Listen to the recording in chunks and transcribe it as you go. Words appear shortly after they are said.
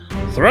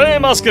Three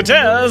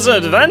Musketeers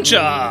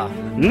Adventure,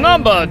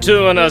 number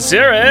 2 in a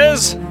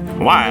series.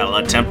 While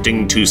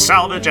attempting to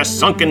salvage a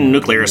sunken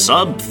nuclear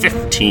sub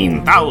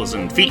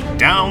 15,000 feet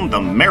down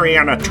the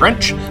Mariana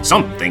Trench,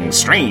 something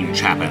strange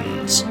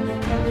happens.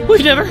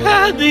 We've never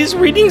had these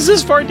readings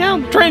this far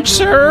down the trench,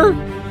 sir.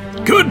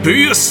 Could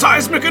be a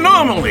seismic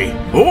anomaly,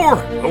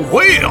 or a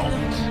whale.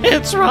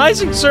 It's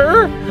rising,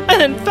 sir,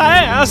 and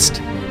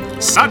fast.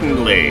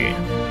 Suddenly,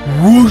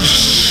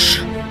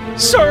 Whoosh!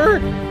 Sir,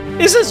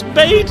 is this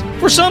bait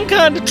for some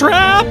kind of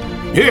trap?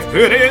 if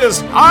it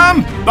is,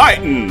 I'm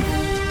biting.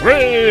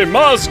 Three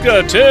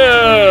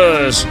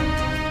Musketeers!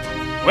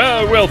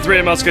 Where will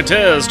Three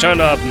Musketeers turn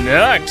up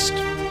next?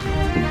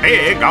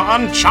 Big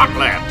on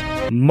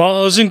chocolate.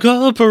 Mars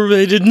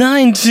Incorporated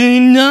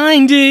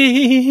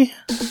 1990.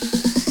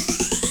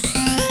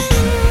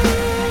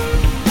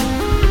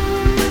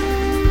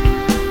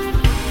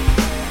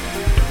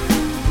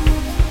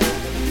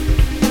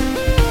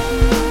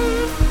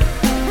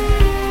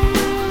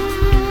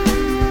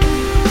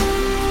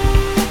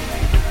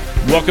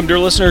 Welcome, dear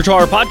listener, to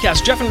our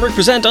podcast. Jeff and Rick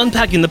present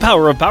Unpacking the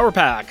Power of Power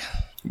Pack,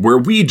 where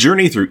we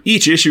journey through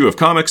each issue of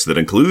comics that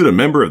include a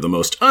member of the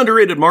most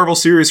underrated Marvel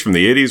series from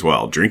the 80s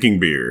while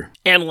drinking beer.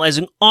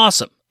 analyzing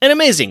awesome and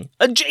amazing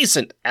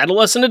adjacent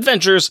adolescent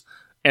adventures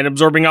and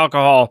absorbing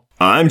alcohol.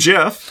 I'm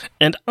Jeff.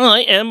 And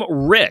I am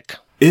Rick.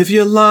 If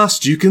you're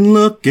lost, you can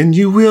look and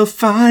you will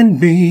find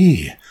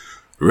me.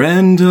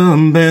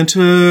 Random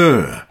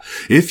banter.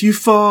 If you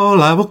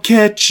fall, I will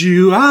catch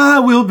you. I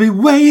will be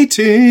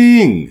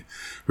waiting.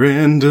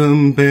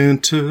 Random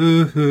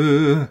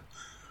banter.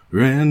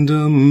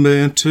 Random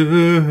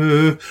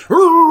banter.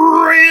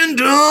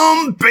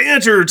 Random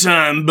banter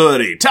time,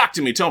 buddy. Talk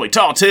to me, tell me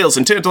tall tales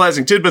and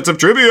tantalizing tidbits of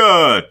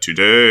trivia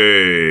today.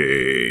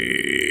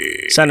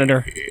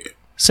 Senator,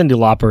 Cyndi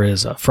Lauper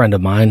is a friend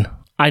of mine.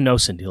 I know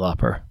Cyndi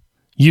Lauper.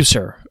 You,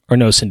 sir, are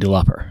no Cyndi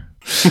Lauper.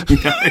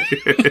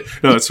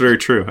 No, it's very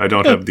true. I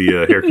don't have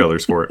the hair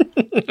colors for it.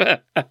 I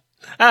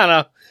don't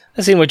know.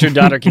 I've seen what your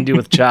daughter can do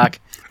with chalk.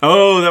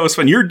 Oh, that was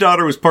fun. Your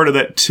daughter was part of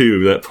that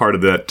too. That part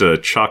of that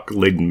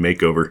chalk-laden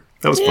makeover.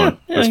 That was fun.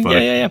 That was fun.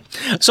 Yeah.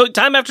 So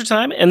time after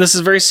time, and this is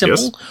very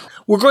simple, Yes.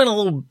 We're going a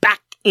little back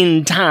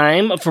in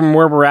time from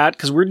where we're at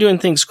because we're doing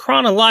things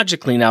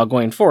chronologically now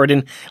going forward,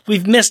 and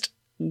we've missed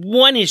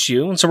one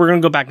issue, and so we're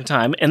going to go back in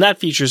time, and that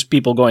features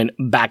people going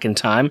back in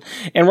time,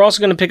 and we're also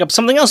going to pick up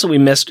something else that we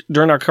missed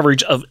during our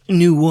coverage of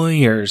New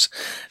Warriors.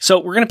 So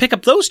we're going to pick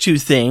up those two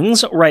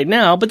things right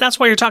now, but that's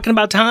why you're talking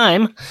about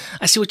time.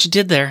 I see what you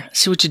did there.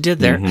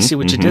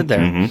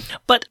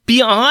 But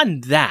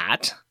beyond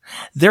that,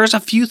 there's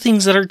a few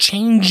things that are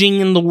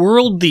changing in the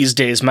world these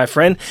days, my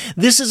friend.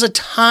 This is a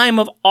time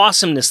of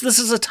awesomeness. This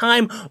is a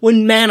time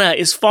when manna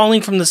is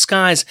falling from the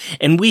skies,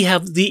 and we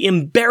have the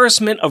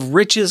embarrassment of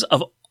riches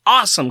of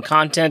awesome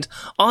content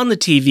on the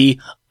TV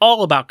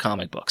all about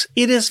comic books.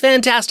 It is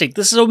fantastic.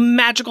 This is a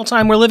magical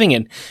time we're living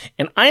in.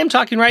 And I am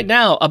talking right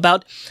now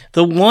about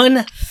the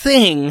one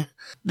thing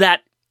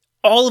that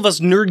all of us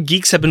nerd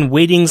geeks have been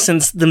waiting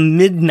since the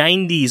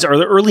mid-90s or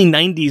the early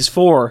 90s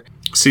for.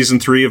 Season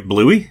 3 of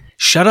Bluey?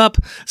 Shut up.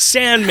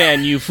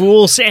 Sandman, you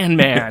fool.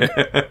 Sandman.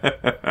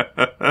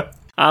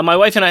 My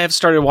wife and I have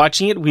started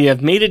watching it. We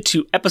have made it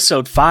to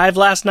episode 5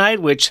 last night,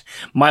 which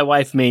my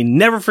wife may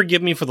never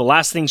forgive me for. The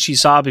last thing she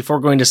saw before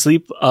going to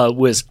sleep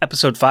was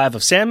episode 5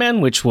 of Sandman,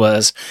 which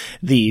was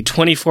the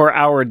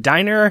 24-hour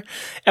diner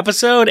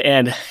episode.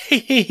 And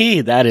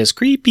that is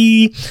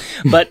creepy.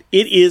 But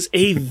it is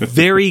a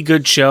very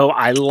good show.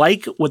 I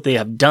like what they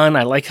have done.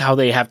 I like how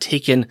they have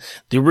taken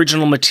the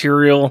original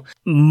material,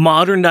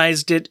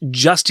 modernized it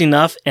just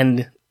enough,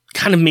 and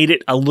kind of made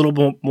it a little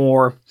bit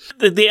more.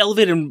 They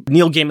elevated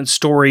Neil Gaiman's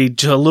story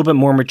to a little bit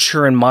more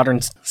mature and modern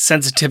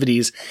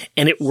sensitivities,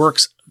 and it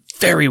works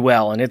very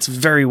well, and it's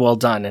very well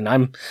done. And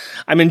I'm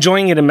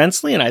enjoying it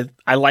immensely, and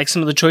I like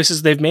some of the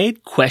choices they've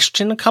made.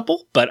 Question a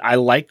couple, but I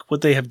like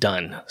what they have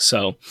done.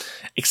 So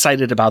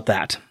excited about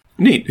that.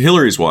 Neat.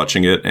 Hillary's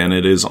watching it, and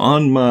it is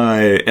on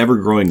my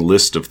ever-growing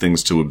list of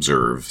things to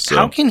observe. So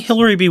How can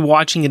Hillary be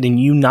watching it and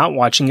you not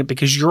watching it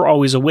because you're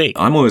always awake?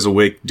 I'm always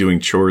awake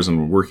doing chores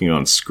and working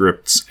on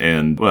scripts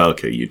and,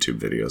 YouTube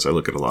videos. I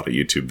look at a lot of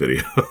YouTube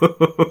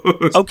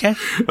videos. Okay.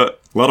 A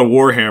lot of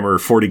Warhammer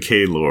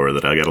 40K lore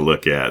that I got to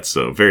look at,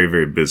 so very,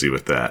 very busy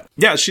with that.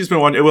 Yeah, she's been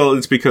watching. Well,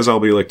 it's because I'll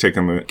be like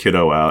taking the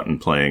kiddo out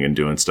and playing and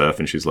doing stuff,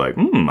 and she's like,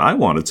 I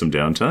wanted some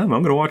downtime. I'm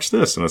going to watch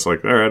this. And it's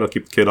like, all right, I'll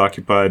keep the kid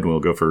occupied and we'll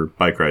go for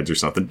bike rides or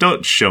something.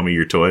 Don't show me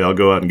your toy. I'll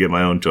go out and get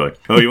my own toy.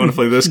 Oh, you want to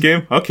play this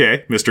game?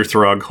 Okay, Mr.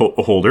 Throg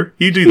Holder.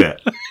 You do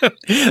that.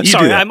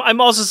 Sorry,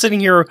 I'm also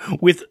sitting here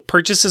with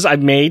purchases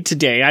I've made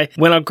today. I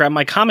went out and grabbed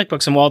my comic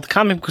books, and while at the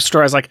comic book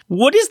store, I was like,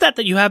 what is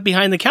that you have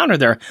behind the counter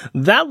there?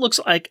 That looks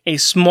like a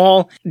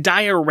small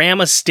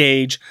diorama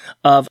stage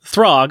of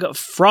Throg,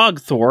 Frog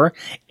Thor,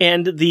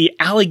 and the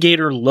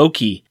alligator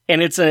Loki.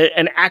 And it's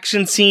an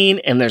action scene,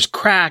 and there's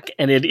crack,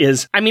 and it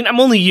is... I'm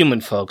only human,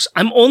 folks.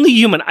 I'm only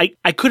human.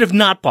 I could have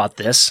not bought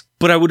this,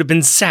 but I would have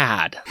been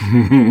sad.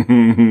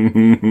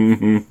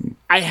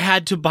 I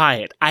had to buy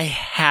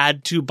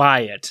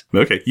it.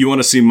 Okay, you want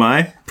to see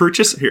my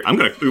purchase? Here,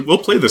 we'll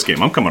play this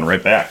game. I'm coming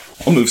right back.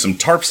 I'll move some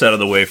tarps out of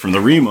the way from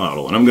the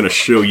remodel, and I'm going to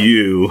show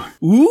you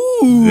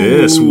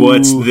this.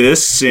 What's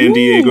this? San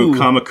Diego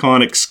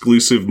Comic-Con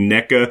exclusive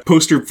NECA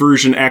poster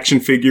version action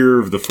figure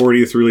of the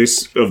 40th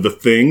release of The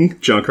Thing,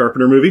 John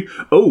Carpenter movie.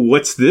 Oh,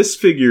 what's this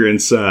figure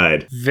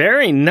inside?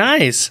 Very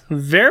nice.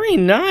 Very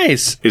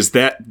nice. Is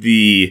that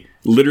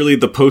literally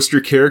the poster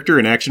character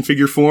in action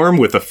figure form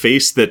with a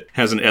face that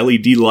has an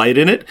LED light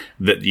in it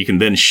that you can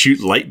then shoot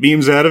light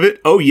beams out of it?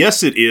 Oh,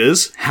 yes, it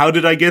is. How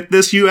did I get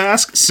this, you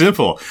ask?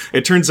 Simple.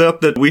 It turns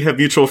out that we have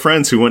mutual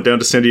friends who went down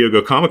to San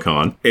Diego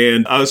Comic-Con,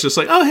 and I was just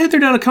like, oh, hey, they're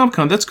down at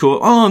Comic-Con. That's cool.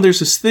 Oh, there's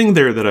this thing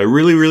there that I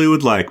really, really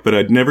would like, but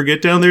I'd never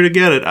get down there to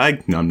get it.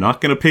 I'm not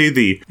going to pay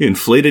the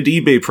inflated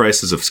eBay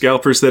prices of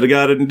scalpers that I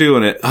got it and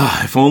doing it.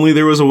 If only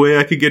there was a way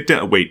I could get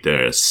down. Wait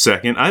a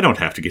second. I don't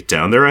have to get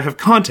down there. I have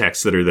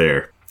contacts that are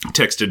there.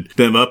 Texted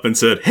them up and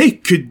said, hey,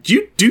 could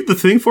you do the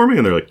thing for me?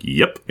 And they're like,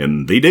 yep.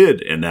 And they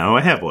did. And now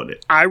I have one.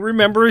 I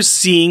remember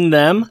seeing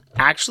them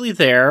actually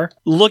there,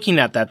 looking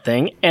at that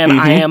thing, and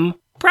I am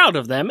proud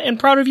of them and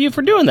proud of you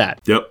for doing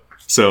that. Yep.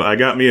 So I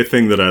got me a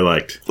thing that I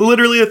liked.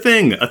 Literally a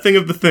thing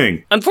of the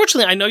thing.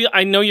 Unfortunately,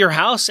 I know your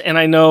house and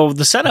I know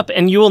the setup,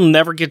 and you will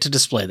never get to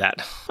display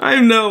that.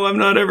 I know I'm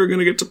not ever going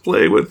to get to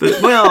play with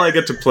it. Well, I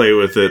get to play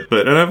with it,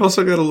 and I've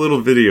also got a little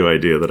video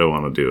idea that I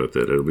want to do with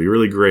it. It'll be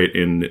really great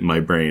in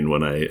my brain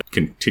when I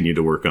continue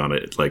to work on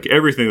it. Like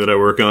everything that I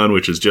work on,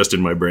 which is just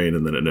in my brain,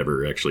 and then it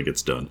never actually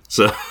gets done.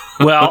 So,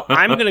 well,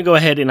 I'm going to go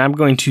ahead and I'm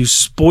going to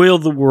spoil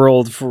the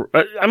world for.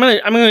 I'm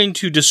going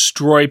to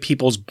destroy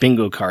people's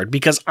bingo card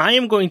because I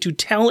am going to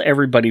tell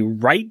everybody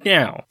right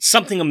now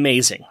something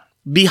amazing.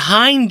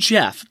 Behind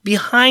Jeff,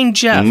 behind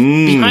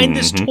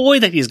this toy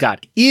that he's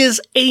got,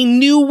 is a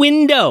new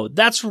window.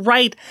 That's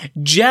right.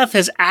 Jeff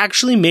has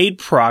actually made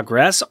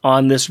progress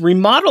on this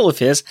remodel of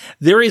his.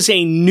 There is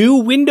a new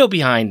window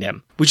behind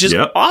him, which is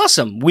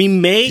awesome.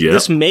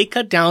 This may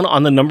cut down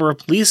on the number of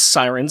police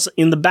sirens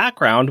in the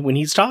background when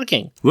he's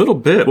talking. A little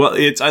bit. Well,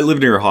 I live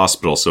near a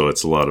hospital, so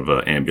it's a lot of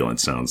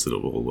ambulance sounds that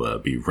will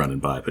be running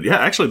by. But yeah,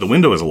 actually, the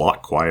window is a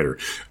lot quieter.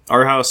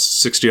 Our house,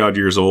 60-odd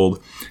years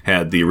old,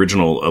 had the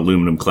original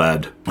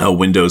aluminum-clad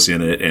windows in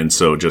it, and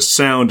so just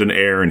sound and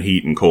air and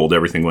heat and cold,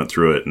 everything went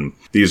through it. And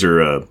these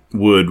are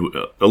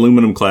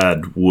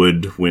aluminum-clad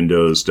wood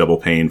windows, double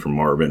pane from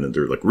Marvin, and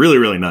they're like really,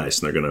 really nice,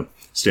 and they're going to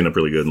stand up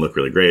really good and look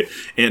really great.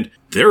 And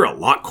they're a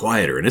lot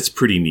quieter, and it's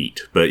pretty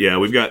neat. But yeah,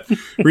 we've got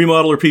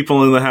remodeler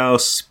people in the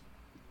house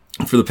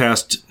for the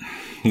past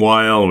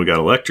while, and we got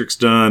electrics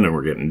done, and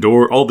we're getting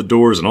all the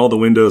doors and all the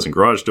windows and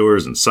garage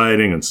doors and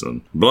siding and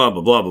some blah,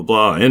 blah, blah, blah,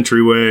 blah,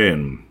 entryway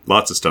and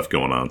lots of stuff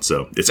going on.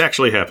 So it's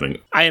actually happening.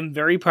 I am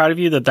very proud of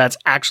you that that's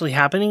actually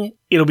happening.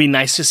 It'll be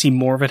nice to see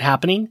more of it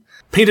happening.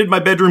 Painted my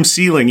bedroom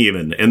ceiling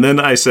even. And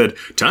then I said,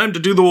 time to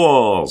do the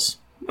walls.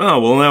 Oh,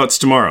 well, now it's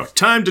tomorrow.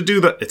 Time to do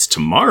it's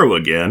tomorrow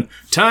again.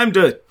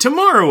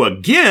 Tomorrow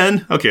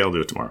again? Okay, I'll do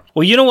it tomorrow.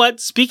 Well, you know what?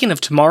 Speaking of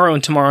tomorrow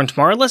and tomorrow and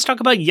tomorrow, let's talk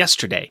about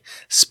yesterday.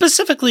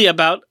 Specifically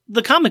about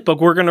the comic book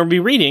we're going to be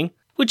reading,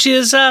 which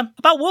is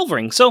about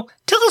Wolverine. So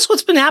tell us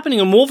what's been happening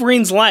in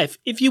Wolverine's life,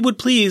 if you would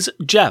please,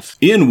 Jeff.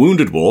 In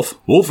Wounded Wolf,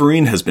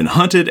 Wolverine has been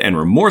hunted and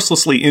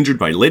remorselessly injured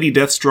by Lady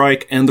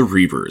Deathstrike and the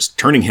Reavers,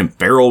 turning him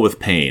feral with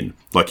pain.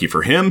 Lucky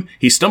for him,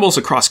 he stumbles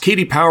across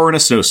Katie Power in a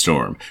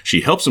snowstorm.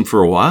 She helps him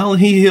for a while,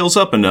 and he heals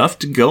up enough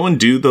to go and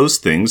do those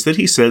things that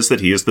he says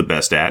that he is the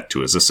best at to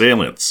his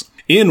assailants.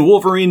 In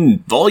Wolverine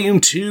Volume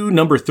 2,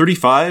 number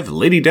 35,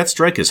 Lady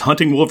Deathstrike is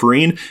hunting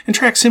Wolverine and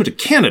tracks him to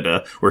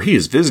Canada, where he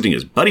is visiting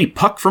his buddy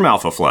Puck from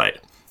Alpha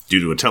Flight. Due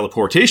to a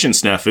teleportation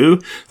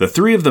snafu, the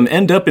three of them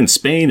end up in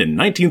Spain in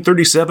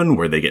 1937,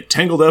 where they get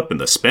tangled up in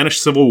the Spanish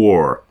Civil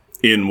War.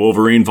 In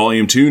Wolverine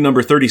Volume 2,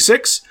 number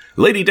 36,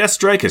 Lady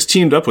Deathstrike has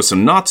teamed up with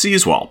some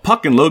Nazis while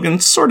Puck and Logan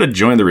sort of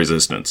join the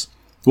resistance.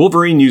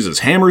 Wolverine uses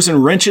hammers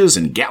and wrenches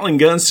and Gatling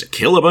guns to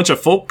kill a bunch of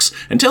folks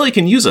until he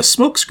can use a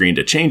smokescreen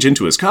to change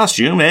into his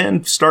costume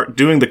and start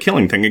doing the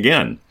killing thing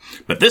again.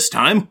 But this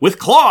time with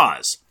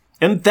claws!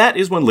 And that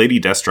is when Lady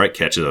Deathstrike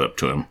catches up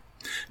to him.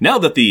 Now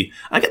that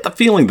I get the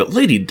feeling that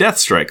Lady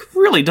Deathstrike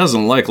really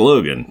doesn't like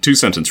Logan.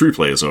 2-sentence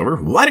replay is over.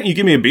 Why don't you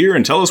give me a beer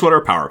and tell us what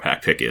our Power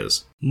Pack pick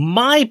is?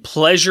 My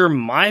pleasure,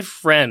 my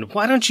friend.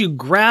 Why don't you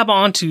grab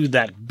onto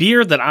that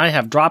beer that I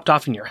have dropped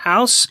off in your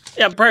house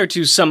prior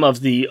to some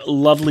of the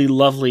lovely,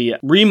 lovely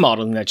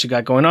remodeling that you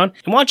got going on.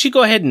 And why don't you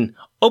go ahead and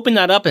open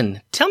that up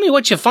and tell me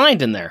what you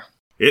find in there.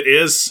 It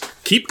is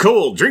keep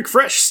cold, drink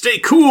fresh, stay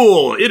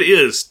cool. It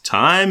is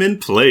Time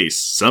and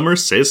Place Summer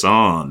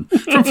Saison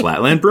from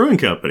Flatland Brewing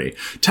Company.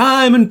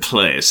 Time and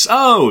Place.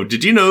 Oh,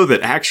 did you know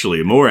that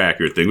actually a more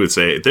accurate thing would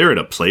say they're in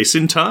a place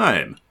in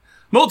time?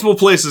 Multiple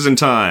places in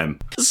time.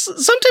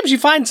 Sometimes you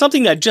find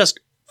something that just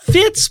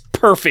fits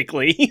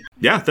perfectly.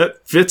 Yeah,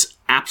 that fits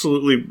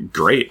absolutely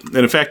great. And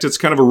in fact, it's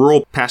kind of a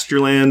rural pasture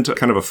land,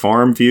 kind of a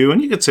farm view.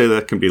 And you could say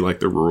that can be like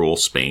the rural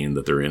Spain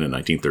that they're in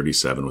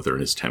 1937 with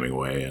Ernest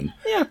Hemingway and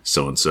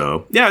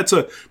so. Yeah, it's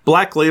a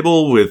black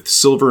label with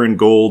silver and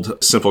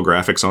gold simple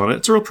graphics on it.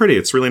 It's real pretty.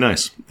 It's really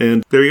nice.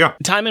 And there you go.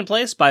 Time and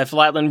Place by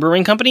Flatland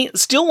Brewing Company.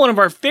 Still one of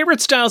our favorite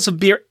styles of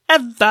beer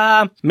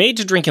ever. Made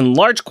to drink in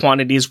large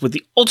quantities with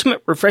the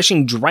ultimate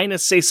refreshing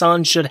dryness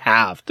saisons should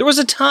have. There was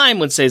a time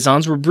when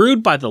saisons were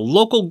brewed by the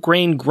local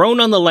grain grown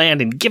on the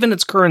land and given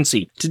its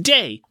currency.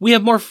 Today, we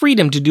have more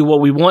freedom to do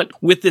what we want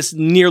with this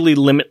nearly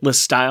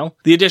limitless style.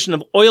 The addition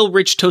of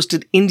oil-rich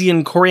toasted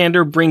Indian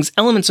coriander brings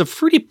elements of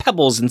fruity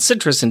pebbles and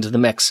citrus into the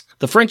mix.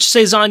 The French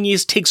saison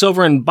yeast takes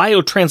over and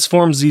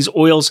biotransforms these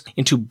oils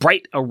into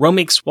bright aromatic,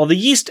 while the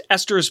yeast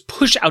esters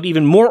push out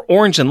even more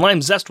orange and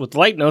lime zest with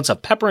light notes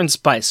of pepper and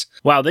spice.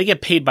 Wow, they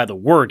get paid by the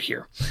word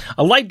here.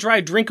 A light,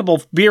 dry,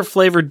 drinkable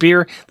beer-flavored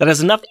beer that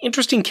has enough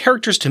interesting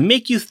characters to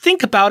make you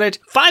think about it.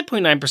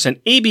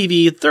 5.9%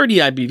 ABV, 30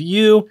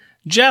 IBU.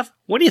 Jeff,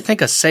 what do you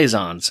think of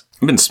saisons?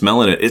 I've been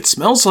smelling it. It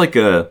smells like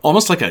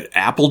almost like an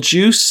apple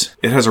juice.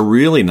 It has a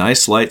really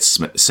nice light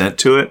scent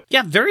to it.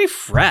 Yeah, very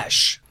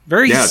fresh.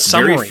 Very it's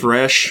summery. Very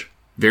fresh.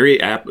 Very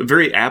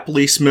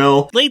appley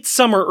smell. Late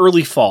summer,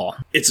 early fall.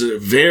 It's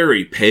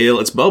very pale.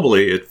 It's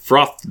bubbly. It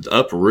frothed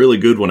up really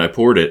good when I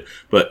poured it,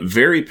 but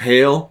very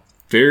pale,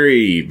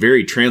 very,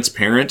 very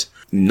transparent.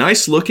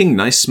 Nice looking,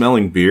 nice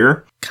smelling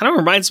beer. Kind of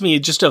reminds me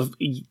just of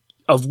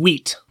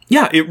wheat.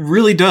 Yeah, it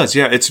really does.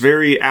 Yeah, it's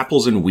very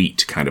apples and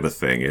wheat kind of a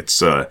thing.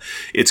 It's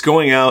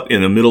going out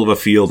in the middle of a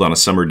field on a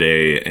summer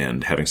day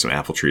and having some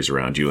apple trees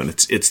around you, and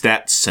it's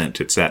that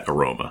scent, it's that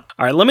aroma.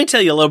 All right, let me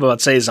tell you a little bit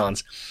about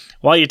saisons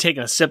while you're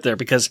taking a sip there,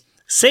 because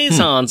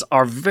saisons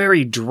are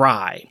very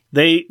dry.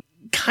 They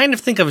kind of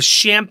think of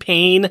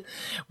champagne,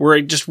 where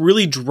it just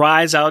really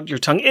dries out your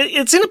tongue.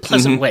 It's in a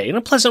pleasant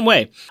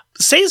way.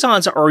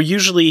 Saisons are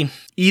usually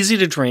easy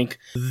to drink.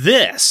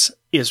 This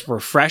is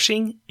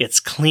refreshing. It's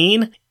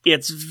clean.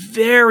 It's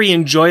very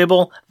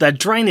enjoyable. The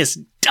dryness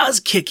does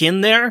kick in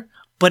there,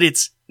 but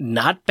it's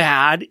not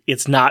bad.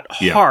 It's not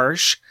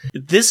harsh.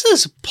 This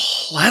is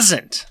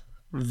pleasant.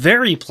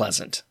 Very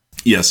pleasant.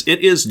 Yes, it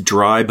is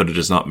dry, but it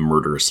is not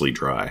murderously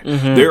dry.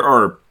 There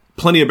are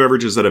plenty of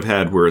beverages that I've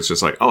had where it's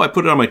just like, I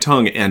put it on my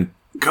tongue and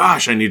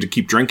gosh, I need to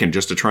keep drinking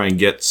just to try and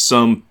get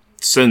some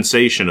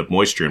sensation of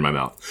moisture in my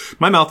mouth.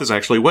 My mouth is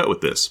actually wet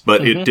with this,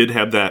 but it did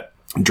have that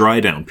dry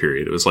down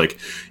period. It was like,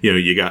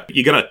 you got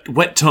a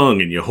wet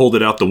tongue and you hold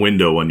it out the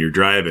window when you're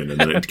driving and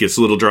then it gets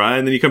a little dry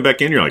and then you come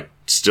back in, you're like,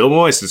 still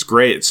moist. It's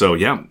great. So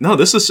yeah, no,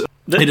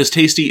 it is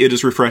tasty. It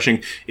is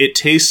refreshing. It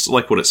tastes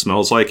like what it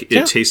smells like.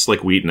 It tastes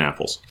like wheat and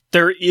apples.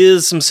 There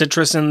is some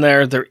citrus in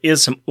there. There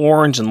is some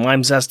orange and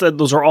lime zest.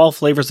 Those are all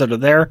flavors that are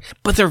there,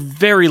 but they're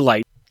very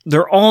light.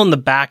 They're all in the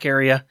back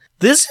area.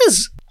 This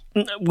is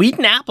wheat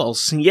and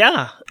apples.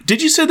 Yeah.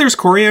 Did you say there's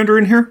coriander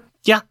in here?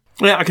 Yeah.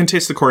 Yeah, I can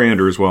taste the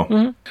coriander as well.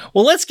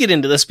 Well, let's get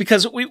into this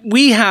because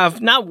we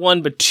have not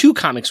one, but two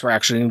comics we're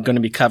actually going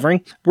to be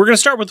covering. We're going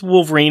to start with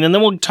Wolverine, and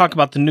then we'll talk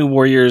about the New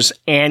Warriors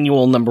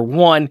Annual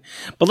 #1.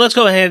 But let's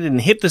go ahead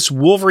and hit this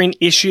Wolverine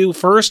issue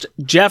first.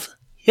 Jeff,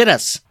 hit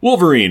us.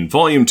 Wolverine,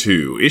 Volume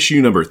 2, Issue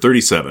number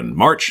 37,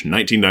 March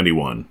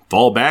 1991.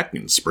 Fall back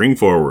and spring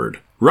forward.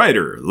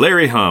 Writer,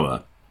 Larry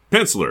Hama.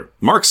 Penciler,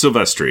 Mark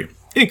Silvestri.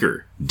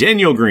 Inker,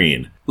 Daniel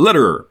Green.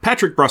 Letterer,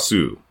 Patrick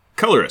Brosseau.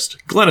 Colorist,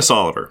 Glennis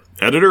Oliver.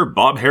 Editor,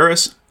 Bob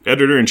Harris.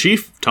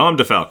 Editor-in-Chief, Tom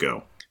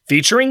DeFalco.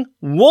 Featuring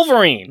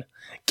Wolverine.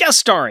 Guest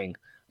starring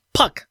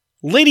Puck,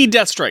 Lady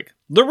Deathstrike,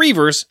 The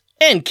Reavers,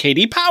 and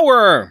Katie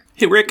Power.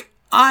 Hey, Rick,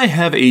 I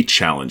have a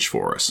challenge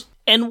for us.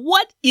 And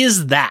what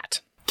is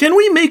that? Can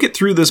we make it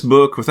through this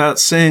book without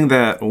saying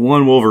that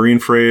one Wolverine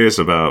phrase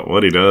about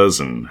what he does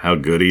and how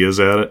good he is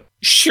at it?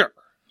 Sure,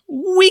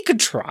 we could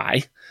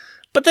try,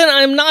 but then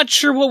I'm not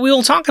sure what we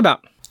will talk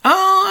about.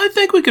 I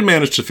think we could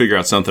manage to figure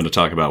out something to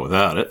talk about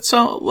without it,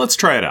 so let's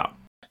try it out.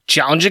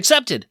 Challenge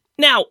accepted.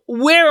 Now,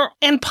 where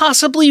and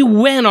possibly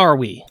when are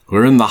we?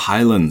 We're in the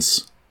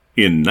Highlands,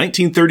 in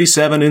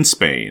 1937 in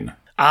Spain.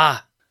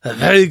 Ah, a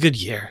very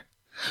good year.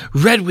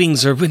 Red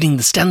Wings are winning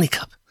the Stanley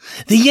Cup.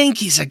 The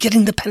Yankees are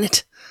getting the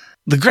pennant.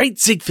 The Great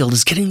Ziegfeld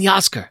is getting the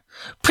Oscar.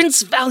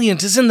 Prince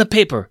Valiant is in the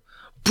paper.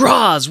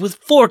 Bras with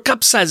 4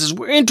 cup sizes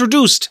were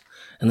introduced.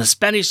 And the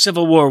Spanish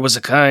Civil War was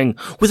occurring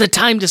with a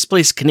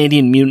time-displaced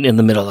Canadian mutant in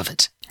the middle of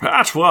it.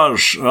 That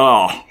was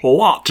a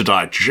lot to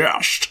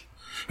digest.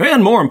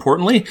 And more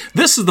importantly,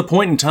 this is the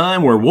point in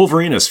time where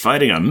Wolverine is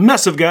fighting a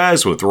mess of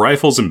guys with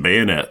rifles and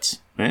bayonets.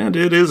 And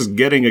it is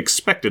getting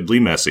expectedly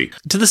messy.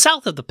 To the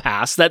south of the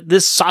pass that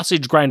this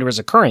sausage grinder is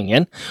occurring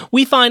in,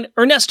 we find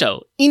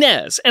Ernesto,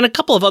 Inez, and a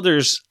couple of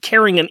others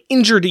carrying an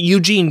injured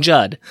Eugene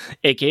Judd,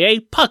 aka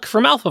Puck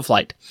from Alpha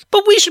Flight.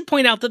 But we should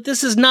point out that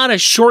this is not a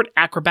short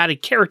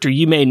acrobatic character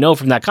you may know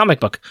from that comic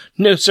book.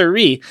 No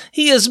siree,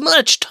 he is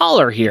much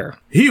taller here.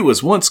 He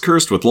was once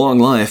cursed with long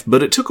life,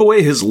 but it took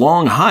away his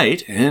long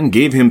height and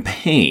gave him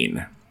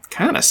pain.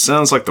 Kinda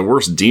sounds like the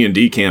worst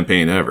D&D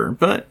campaign ever,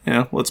 but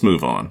yeah, let's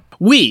move on.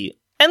 We,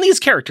 and these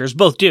characters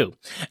both do,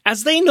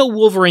 as they know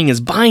Wolverine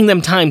is buying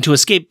them time to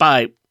escape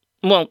by,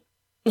 Well,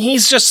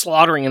 he's just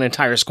slaughtering an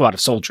entire squad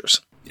of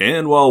soldiers.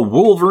 And while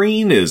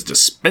Wolverine is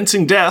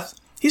dispensing death,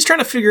 he's trying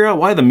to figure out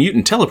why the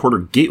mutant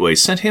teleporter Gateway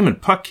sent him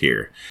and Puck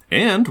here,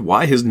 and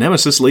why his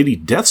nemesis Lady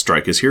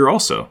Deathstrike is here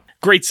also.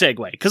 Great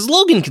segue, because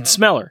Logan can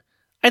smell her.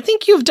 I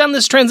think you've done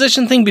this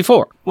transition thing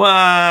before.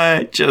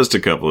 Why, just a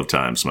couple of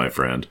times, my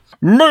friend.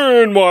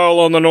 Meanwhile,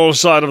 on the north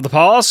side of the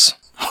pass.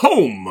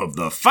 Home of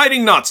the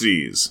fighting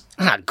Nazis!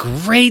 Ah,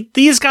 great,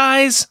 these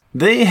guys.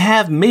 They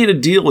have made a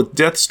deal with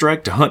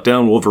Deathstrike to hunt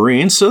down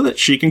Wolverine so that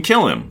she can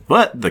kill him,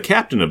 but the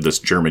captain of this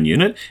German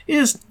unit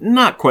is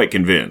not quite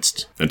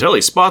convinced, until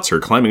he spots her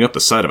climbing up the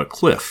side of a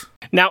cliff.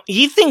 Now,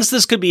 he thinks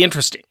this could be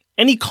interesting,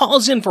 and he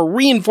calls in for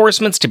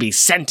reinforcements to be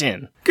sent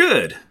in.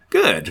 Good,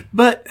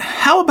 but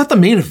how about the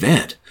main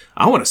event?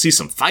 I want to see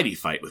some fighty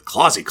fight with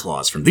Clawsy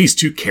Claws from these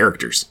two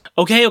characters.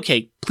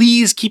 Okay,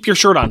 please keep your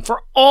shirt on.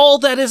 For all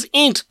that is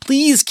inked,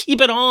 please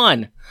keep it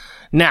on.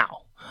 Now,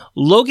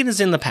 Logan is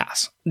in the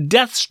pass.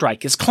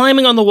 Deathstrike is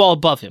climbing on the wall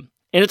above him,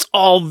 and it's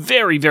all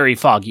very, very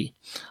foggy.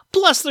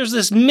 Plus, there's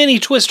this mini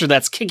twister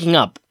that's kicking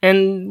up,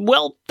 and,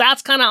 well,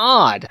 that's kind of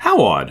odd. How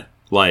odd?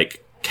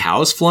 Like,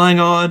 cows flying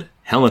odd?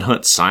 Helen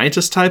Hunt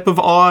scientist type of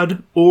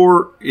odd?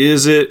 Or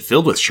is it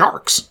filled with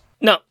sharks?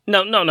 No.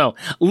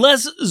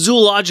 Less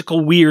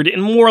zoological weird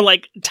and more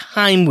like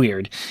time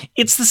weird.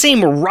 It's the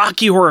same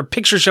Rocky Horror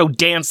Picture Show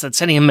dance that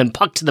sent him and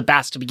Puck to the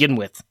bass to begin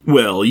with.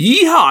 Well,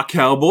 yeehaw,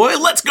 cowboy,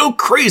 let's go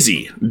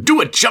crazy. Do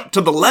a jump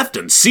to the left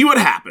and see what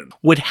happens.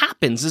 What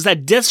happens is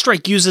that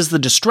Deathstrike uses the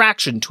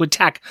distraction to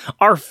attack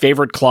our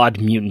favorite clawed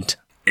mutant.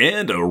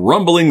 And a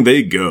rumbling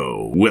they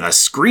go. With a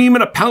scream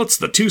and a pounce,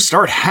 the two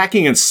start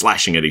hacking and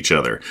slashing at each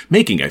other,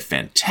 making a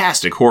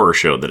fantastic horror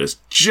show that is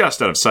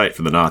just out of sight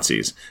for the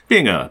Nazis.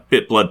 Being a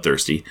bit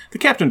bloodthirsty, the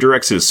captain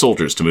directs his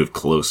soldiers to move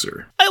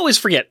closer. I always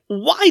forget,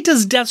 why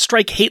does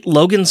Deathstrike hate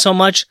Logan so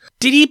much?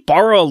 Did he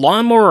borrow a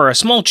lawnmower or a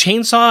small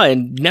chainsaw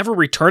and never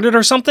return it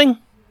or something?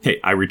 Hey,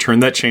 I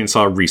returned that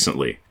chainsaw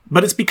recently.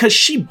 But it's because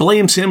she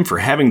blames him for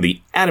having the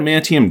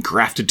adamantium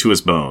grafted to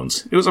his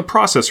bones. It was a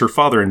process her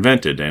father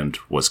invented and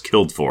was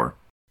killed for.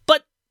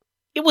 But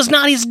it was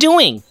not his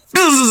doing.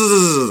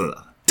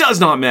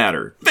 Does not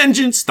matter.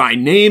 Vengeance, thy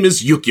name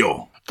is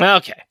Yukio.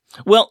 Okay.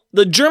 Well,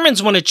 the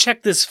Germans want to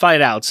check this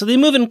fight out, so they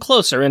move in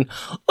closer, and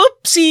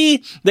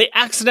oopsie, they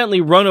accidentally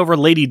run over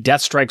Lady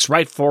Deathstrike's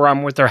right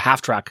forearm with their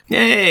half-track.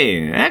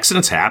 Hey,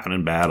 accidents happen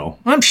in battle.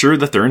 I'm sure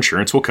that their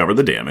insurance will cover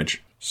the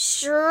damage.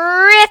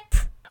 Shrip!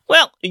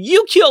 Well,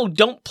 Yukio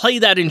don't play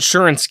that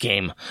insurance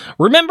game.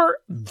 Remember?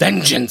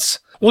 Vengeance.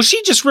 Well,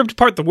 she just ripped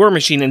apart the war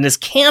machine and has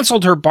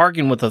canceled her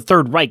bargain with the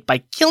Third Reich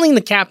by killing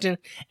the captain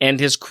and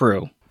his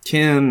crew.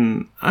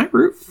 Can I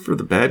root for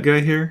the bad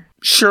guy here?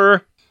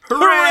 Sure.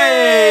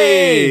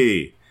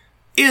 Hooray!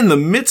 In the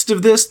midst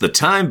of this, the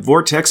time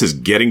vortex is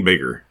getting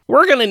bigger.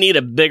 We're gonna need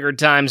a bigger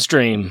time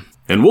stream.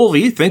 And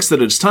Wolvie thinks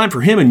that it's time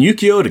for him and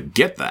Yukio to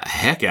get the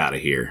heck out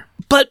of here.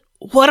 But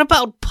what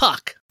about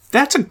Puck?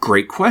 That's a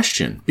great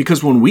question,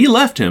 because when we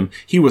left him,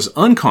 he was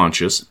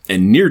unconscious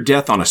and near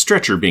death on a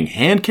stretcher being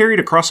hand-carried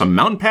across a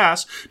mountain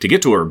pass to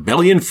get to a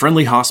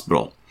rebellion-friendly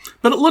hospital.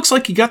 But it looks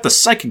like he got the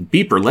psychic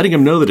beeper letting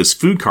him know that his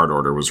food cart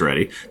order was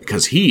ready,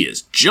 because he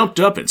is jumped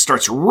up and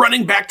starts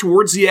running back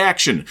towards the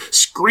action,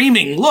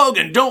 screaming,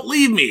 "Logan, don't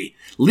leave me!"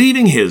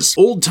 leaving his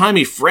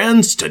old-timey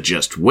friends to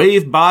just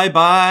wave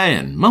bye-bye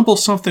and mumble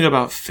something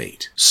about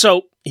fate.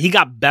 So, he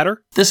got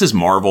better? This is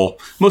Marvel.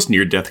 Most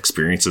near-death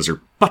experiences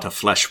are but a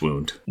flesh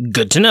wound.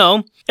 Good to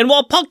know. And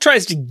while Puck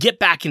tries to get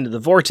back into the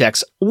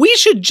vortex, we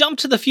should jump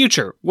to the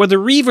future, where the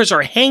Reavers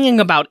are hanging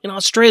about in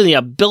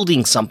Australia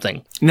building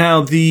something.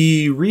 Now,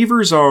 the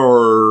Reavers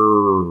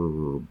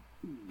are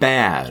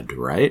bad,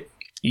 right?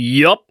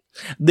 Yup.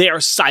 They are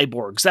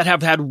cyborgs that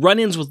have had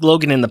run-ins with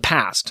Logan in the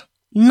past.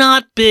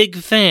 Not big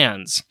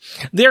fans.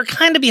 They're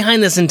kind of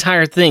behind this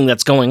entire thing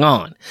that's going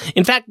on.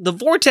 In fact, the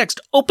vortex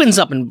opens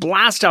up and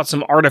blasts out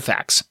some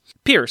artifacts.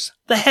 Pierce,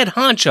 the head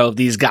honcho of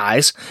these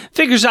guys,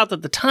 figures out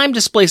that the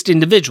time-displaced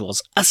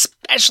individuals,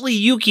 especially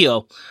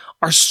Yukio,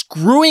 are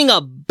screwing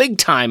up big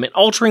time and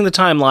altering the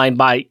timeline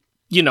by,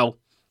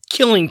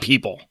 killing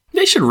people.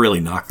 They should really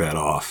knock that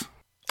off.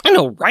 I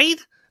know, right?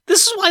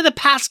 This is why the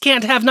past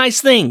can't have nice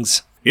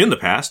things. In the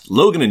past,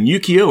 Logan and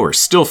Yukio are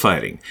still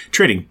fighting,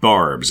 trading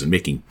barbs and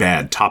making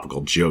bad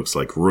topical jokes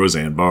like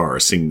Roseanne Barr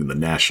singing the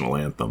national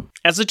anthem.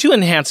 As the two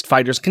enhanced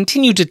fighters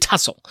continue to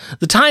tussle,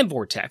 the time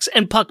vortex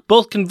and Puck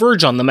both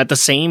converge on them at the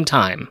same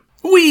time.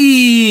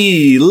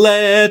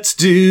 Let's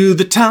do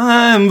the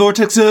time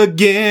vortex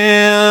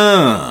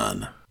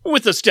again.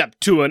 With a step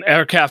to an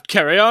aircraft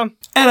carrier.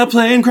 And a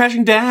plane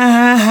crashing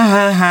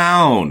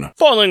down.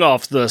 Falling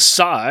off the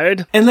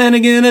side. And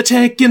landing in a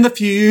tank in the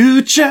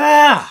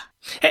future.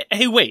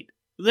 Hey, wait.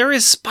 There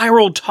is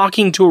Spiral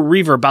talking to a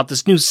Reaver about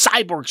this new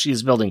cyborg she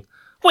is building.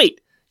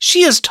 Wait,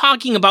 she is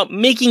talking about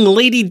making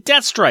Lady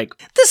Deathstrike.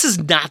 This is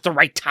not the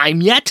right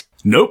time yet.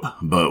 Nope,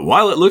 but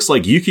while it looks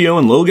like Yukio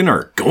and Logan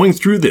are going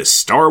through this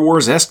Star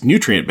Wars-esque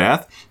nutrient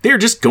bath, they are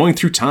just going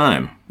through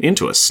time,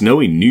 into a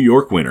snowy New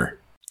York winter.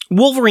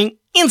 Wolverine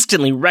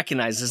instantly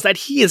recognizes that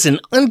he is in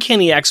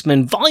Uncanny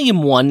X-Men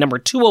Volume 1, number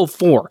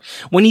 204,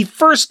 when he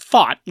first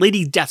fought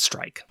Lady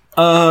Deathstrike.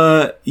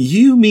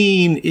 You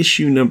mean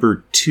issue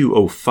number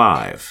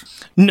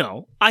 205?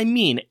 No, I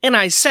mean, and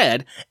I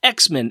said,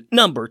 X-Men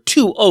number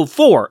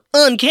 204,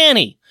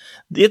 Uncanny.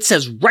 It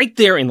says right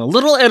there in the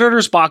little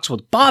editor's box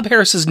with Bob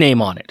Harris's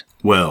name on it.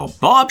 Well,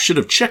 Bob should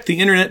have checked the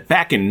internet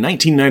back in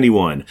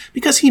 1991,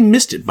 because he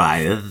missed it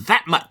by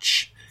that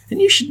much.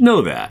 And you should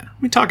know that.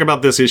 We talk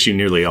about this issue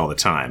nearly all the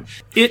time.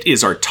 It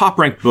is our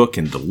top-ranked book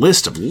in the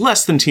list of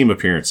less-than-team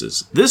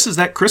appearances. This is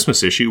that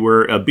Christmas issue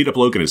where beat-up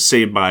Logan is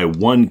saved by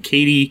one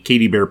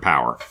Katie Bear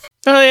Power.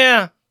 Oh,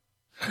 yeah.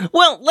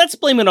 Well, let's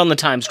blame it on the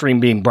time stream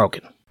being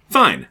broken.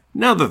 Fine.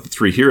 Now that the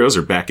three heroes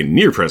are back in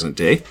near-present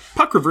day,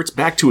 Puck reverts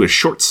back to his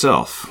short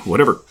self.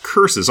 Whatever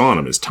curse is on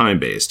him is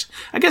time-based.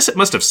 I guess it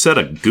must have set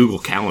a Google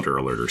Calendar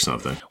alert or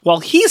something. While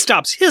he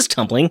stops his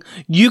tumbling,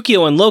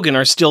 Yukio and Logan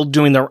are still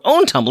doing their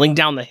own tumbling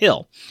down the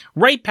hill,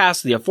 right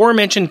past the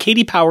aforementioned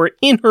Katie Power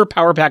in her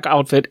Power Pack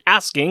outfit,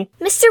 asking,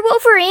 Mr.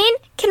 Wolverine,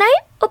 can I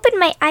open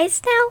my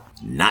eyes now?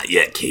 Not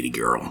yet, Katie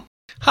girl.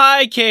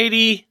 Hi,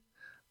 Katie.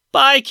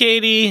 Bye,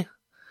 Katie.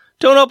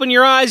 Don't open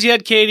your eyes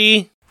yet,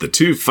 Katie. The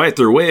two fight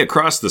their way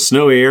across the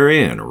snowy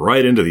area and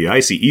right into the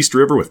icy East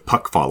River with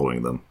Puck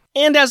following them.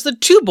 And as the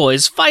two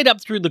boys fight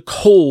up through the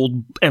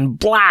cold and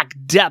black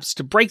depths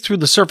to break through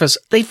the surface,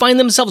 they find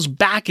themselves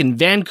back in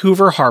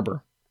Vancouver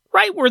Harbor,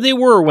 right where they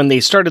were when they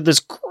started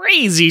this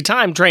crazy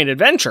time train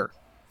adventure.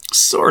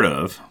 Sort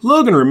of.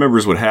 Logan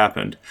remembers what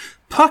happened.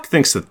 Puck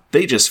thinks that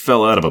they just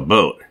fell out of a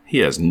boat. He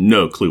has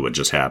no clue what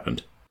just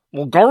happened.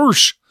 Well,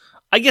 gosh,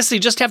 I guess they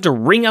just have to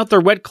wring out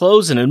their wet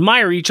clothes and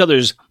admire each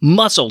other's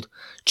muscled,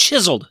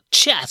 chiseled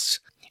chests,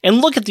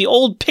 and look at the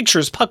old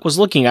pictures Puck was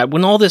looking at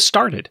when all this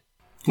started.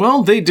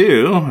 Well, they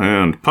do,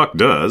 and Puck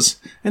does,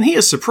 and he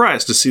is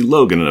surprised to see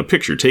Logan in a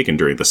picture taken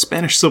during the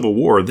Spanish Civil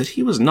War that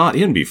he was not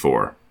in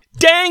before.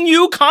 Dang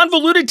you,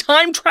 convoluted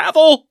time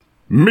travel!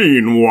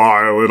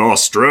 Meanwhile, in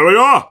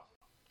Australia,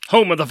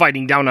 home of the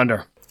fighting down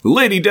under,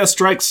 Lady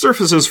Deathstrike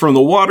surfaces from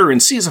the water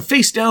and sees a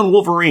face-down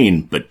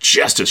Wolverine, but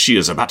just as she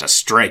is about to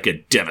strike a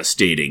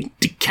devastating,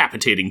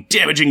 decapitating,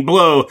 damaging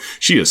blow,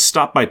 she is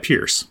stopped by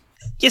Pierce.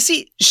 You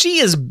see, she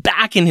is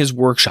back in his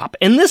workshop,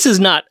 and this is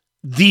not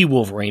the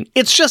Wolverine.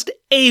 It's just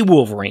a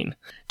Wolverine.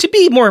 To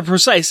be more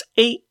precise,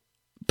 a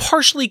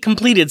partially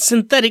completed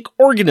synthetic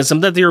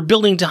organism that they are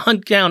building to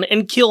hunt down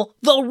and kill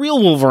the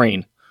real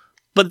Wolverine.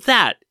 But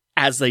that,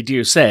 as they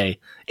do say,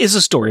 is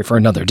a story for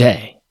another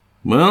day.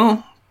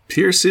 Well,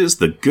 Pierce is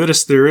the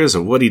goodest there is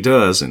at what he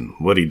does, and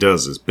what he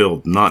does is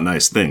build not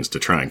nice things to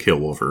try and kill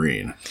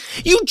Wolverine.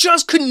 You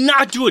just could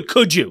not do it,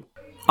 could you?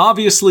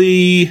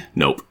 Obviously,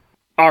 nope.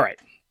 All right.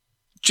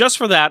 Just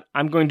for that,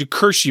 I'm going to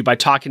curse you by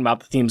talking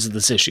about the themes of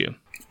this issue.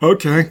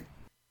 Okay.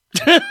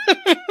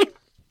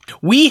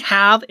 We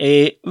have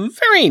a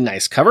very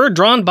nice cover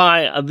drawn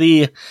by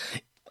the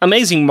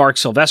amazing Mark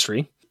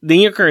Silvestri.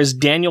 The inker is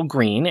Daniel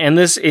Green, and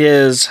this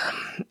is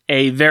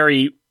a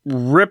very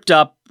ripped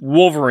up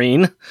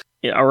Wolverine,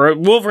 or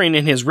Wolverine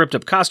in his ripped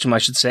up costume, I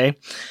should say,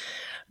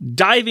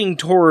 diving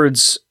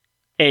towards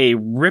a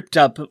ripped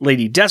up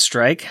Lady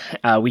Deathstrike.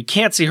 We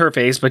can't see her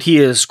face, but he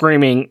is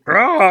screaming,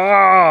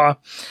 "Ah!"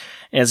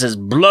 And it says,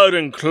 "Blood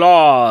and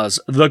Claws,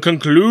 the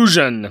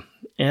conclusion."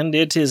 And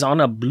it is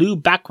on a blue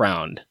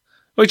background.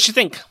 What do you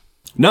think?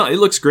 No, it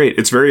looks great.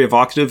 It's very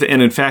evocative,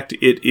 and in fact,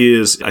 it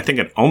is, I think,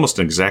 almost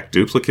an exact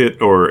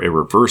duplicate or a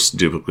reverse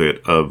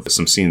duplicate of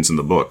some scenes in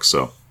the book.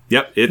 So,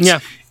 yep,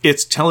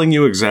 it's telling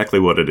you exactly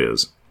what it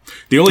is.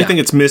 The only thing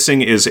it's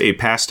missing is a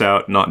passed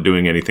out, not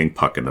doing anything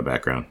Puck in the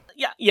background.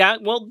 Yeah.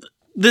 Well,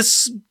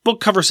 this book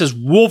cover says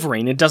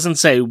Wolverine. It doesn't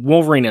say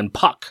Wolverine and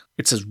Puck.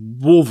 It says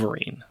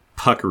Wolverine.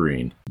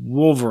 Puckerine.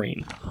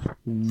 Wolverine.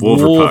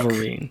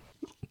 Wolverine.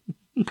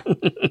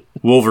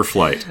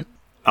 Wolverflight.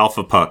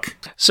 Alpha Puck.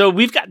 So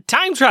we've got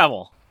time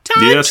travel.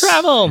 Time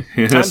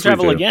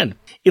travel again.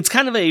 It's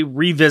kind of a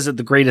revisit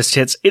the greatest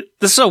hits.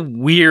 This is a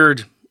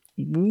weird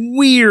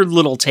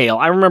little tale.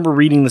 I remember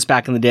reading this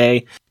back in the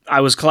day.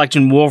 I was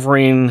collecting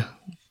Wolverine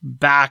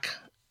back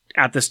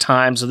at this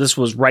time, so this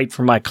was right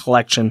for my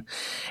collection.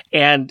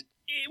 And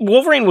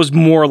Wolverine was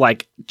more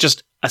like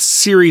just a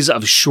series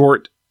of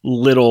short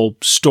little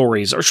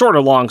stories, or short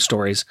or long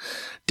stories,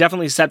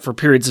 definitely set for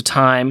periods of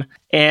time.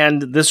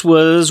 And this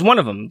was one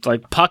of them.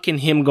 Like Puck and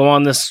him go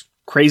on this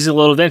crazy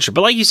little adventure.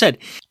 But like you said,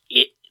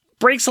 it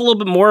breaks a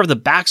little bit more of the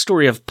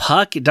backstory of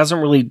Puck. It doesn't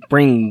really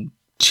bring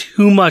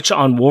too much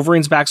on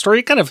Wolverine's backstory.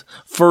 It kind of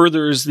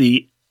furthers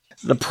the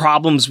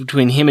problems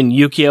between him and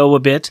Yukio a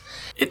bit.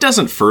 It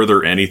doesn't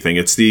further anything.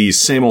 It's the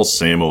same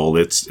old.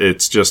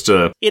 It's just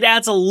a... It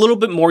adds a little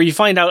bit more. You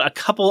find out a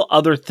couple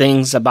other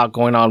things about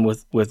going on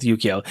with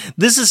Yukio.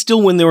 This is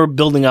still when they were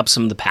building up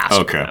some of the past.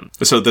 Okay.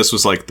 So this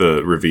was like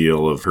the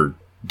reveal of her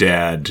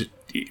dad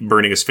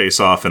burning his face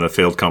off in a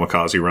failed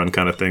kamikaze run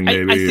kind of thing,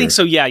 maybe? I think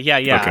so, yeah.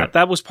 Okay.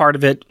 That was part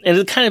of it. And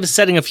it kind of is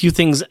setting a few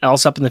things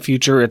else up in the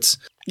future. It's,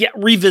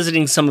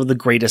 revisiting some of the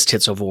greatest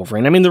hits of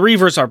Wolverine. I mean, the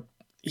Reavers are...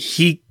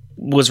 He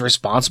was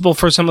responsible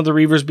for some of the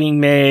Reavers being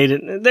made.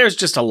 There's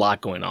just a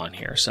lot going on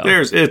here. So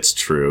it's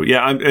true.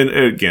 Yeah. And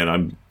again,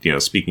 I'm,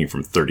 speaking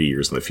from 30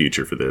 years in the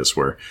future for this,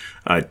 where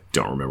I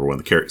don't remember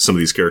when some of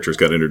these characters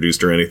got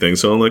introduced or anything.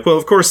 So I'm like, well,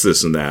 of course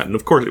this and that. And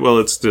of course, well,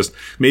 it's just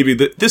maybe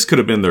this could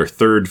have been their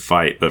third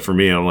fight. But for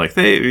me, I'm like,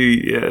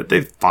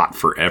 they've fought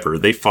forever.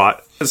 They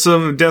fought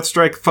some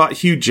Deathstrike fought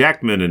Hugh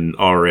Jackman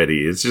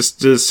already. It's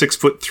just a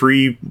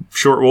 6'3"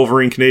 short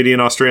Wolverine Canadian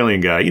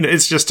Australian guy.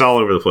 It's just all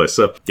over the place.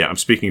 So yeah, I'm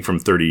speaking from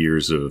 30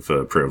 years of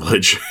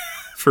privilege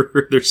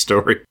for their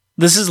story.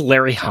 This is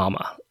Larry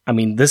Hama. I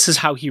mean, this is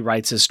how he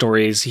writes his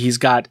stories. He's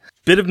got a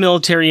bit of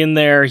military in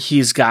there.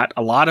 He's got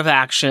a lot of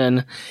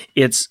action.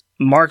 It's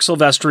Mark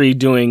Silvestri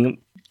doing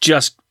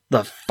just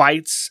the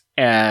fights,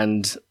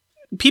 and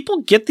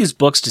people get these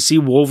books to see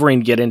Wolverine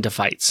get into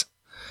fights.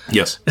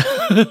 Yes.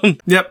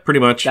 Yep, pretty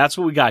much. That's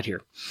what we got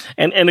here.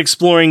 And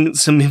exploring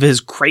some of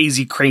his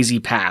crazy, crazy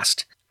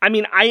past. I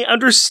mean, I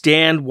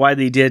understand why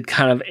they did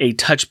kind of a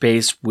touch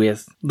base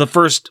with the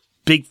first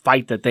big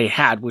fight that they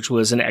had, which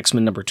was in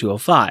X-Men number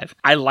 205.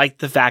 I like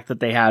the fact that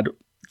they had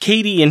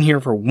Katie in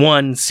here for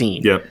one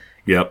scene.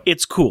 Yep.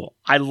 It's cool.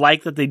 I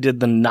like that they did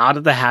the nod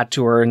of the hat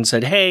to her and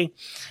said, hey,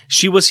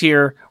 she was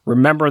here.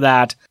 Remember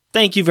that.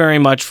 Thank you very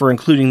much for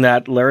including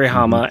that, Larry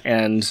Hama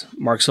and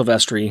Mark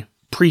Silvestri.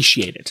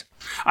 Appreciate it.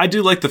 I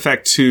do like the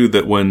fact, too,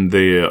 that when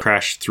they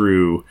crash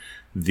through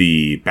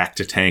the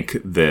back-to-tank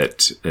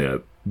that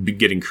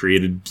getting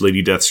created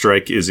Lady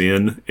Deathstrike is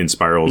in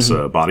Spiral's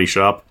body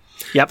shop,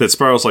 that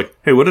Spiral's like,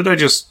 hey, what did I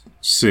just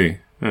see?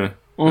 All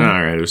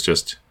right, it was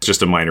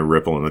just a minor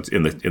ripple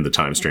in the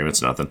time stream.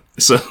 It's nothing.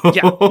 So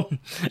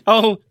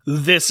Oh,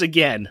 this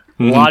again.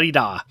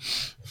 La-di-da.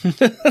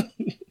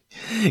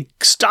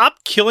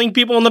 Stop killing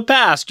people in the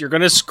past. You're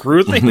going to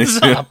screw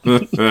things up.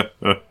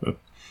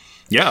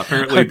 Yeah,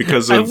 apparently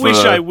because of...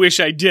 I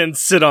wish I didn't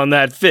sit on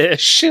that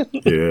fish.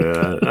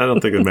 Yeah, I don't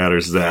think it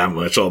matters that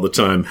much all the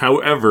time.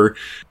 However,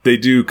 they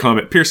do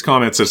comment... Pierce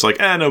comments, it's like,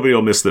 nobody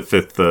will miss the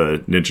fifth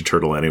Ninja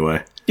Turtle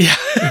anyway. Yeah.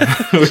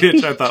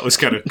 Which I thought was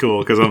kind of cool,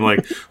 because I'm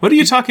like, what are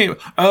you talking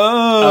about?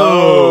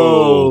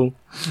 Oh!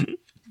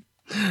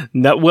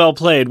 No, well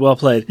played.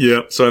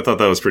 Yeah, so I thought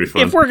that was pretty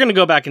fun. If we're going to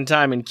go back in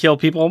time and kill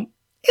people,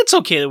 it's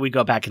okay that we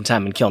go back in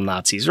time and kill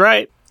Nazis,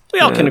 right? We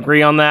all can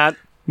agree on that.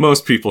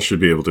 Most people should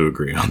be able to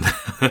agree on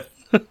that.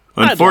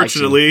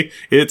 Unfortunately,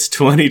 it's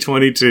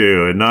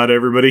 2022, and not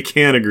everybody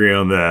can agree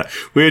on that,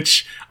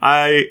 which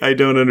I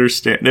don't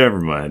understand. Never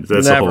mind.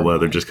 That's a whole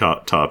other just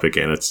topic,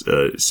 and it's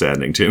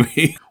saddening to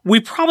me. We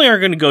probably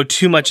aren't going to go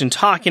too much in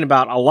talking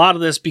about a lot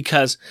of this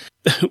because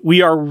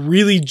we are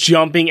really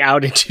jumping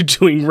out into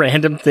doing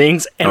random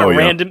things, and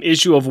random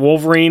issue of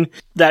Wolverine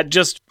that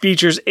just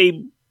features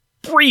a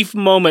brief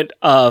moment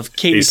of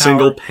Katie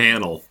Power.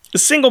 A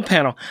single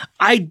panel.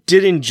 I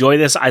did enjoy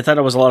this. I thought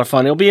it was a lot of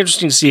fun. It'll be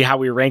interesting to see how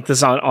we rank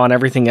this on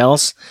everything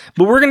else.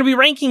 But we're going to be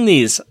ranking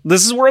these.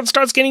 This is where it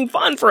starts getting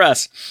fun for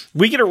us.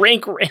 We get to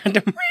rank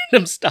random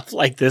stuff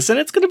like this, and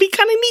it's going to be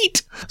kind of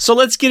neat. So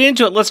let's get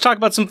into it. Let's talk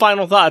about some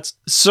final thoughts.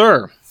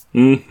 Sir.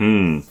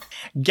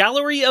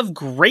 Gallery of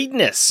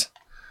Greatness.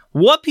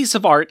 What piece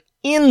of art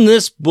in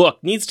this book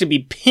needs to be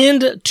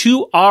pinned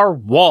to our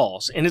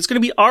walls? And it's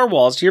going to be our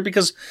walls here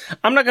because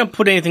I'm not going to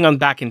put anything on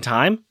back in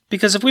time.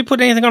 Because if we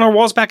put anything on our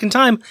walls back in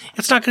time,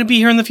 it's not going to be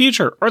here in the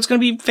future, or it's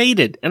going to be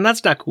faded, and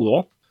that's not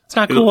cool. It's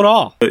not cool at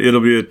all. It'll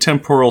be a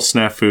temporal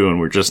snafu, and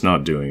we're just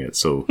not doing it,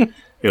 so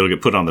it'll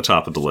get put on the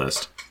top of the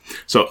list.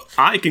 So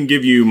I can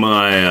give you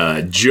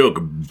my joke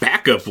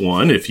backup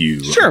one if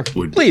you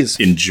would please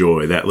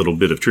enjoy that little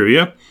bit of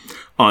trivia.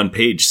 On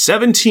page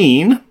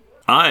 17,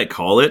 I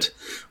call it,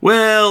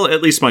 well,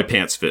 at least my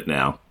pants fit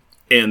now.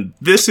 And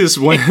this is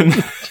when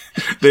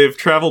they've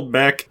traveled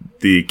back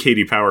the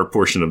Katie Power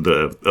portion of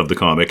the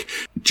comic.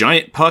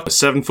 Giant Puck, a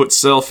 7-foot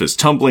self, is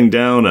tumbling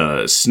down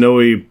a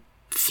snowy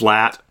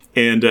flat.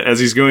 And as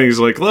he's going, he's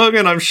like,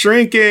 Logan, I'm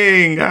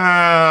shrinking.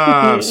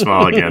 I'm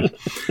small again.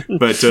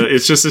 But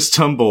it's just this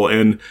tumble.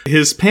 And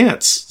his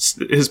pants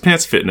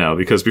fit now,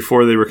 because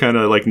before they were kind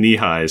of like knee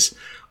highs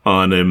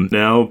on him.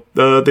 Now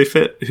they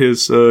fit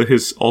his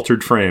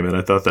altered frame, and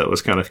I thought that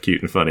was kind of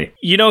cute and funny.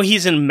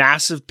 He's in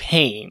massive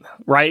pain,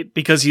 right?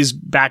 Because he's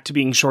back to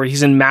being short.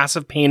 He's in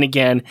massive pain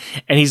again,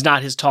 and he's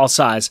not his tall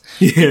size.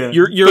 Yeah,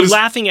 you're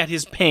laughing at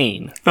his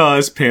pain. Oh,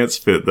 his pants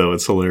fit though.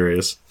 It's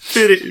hilarious.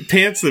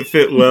 Pants that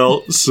fit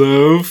well,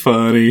 so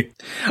funny.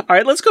 All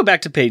right, let's go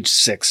back to page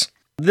 6.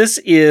 This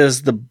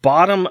is the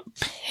bottom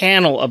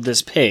panel of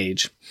this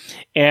page,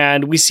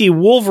 and we see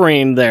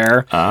Wolverine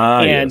there,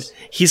 and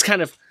he's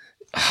kind of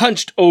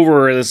hunched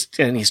over this,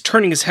 and he's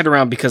turning his head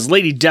around because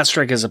Lady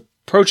Deathstrike is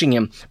approaching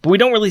him, but we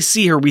don't really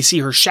see her. We see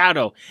her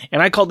shadow,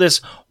 and I call this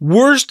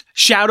worst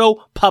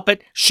shadow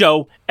puppet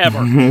show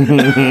ever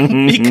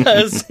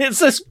because it's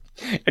this.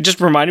 It just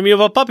reminded me of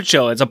a puppet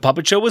show. It's a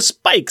puppet show with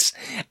spikes.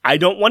 I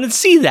don't want to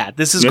see that.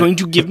 This is going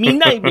to give me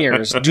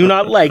nightmares. Do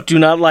not like.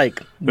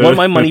 Want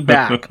my money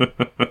back.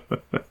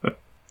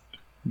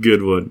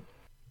 Good one.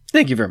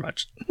 Thank you very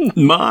much.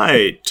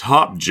 My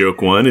top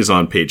joke one is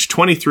on page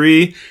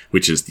 23,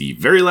 which is the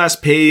very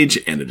last page,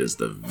 and it is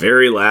the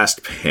very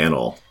last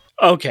panel.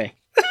 Okay.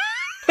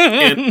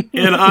 And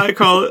I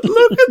call it,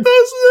 look at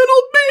those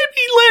little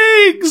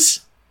baby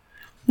legs!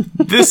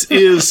 This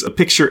is a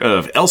picture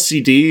of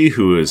LCD,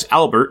 who is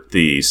Albert,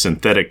 the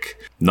synthetic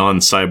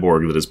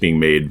non-cyborg that is being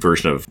made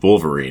version of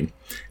Wolverine.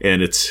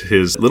 And it's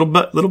his little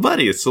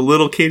buddy. It's a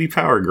little Katie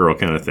Power girl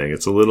kind of thing.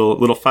 It's a little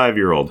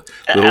 5-year-old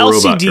little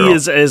robot girl.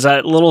 LCD is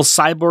a little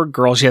cyborg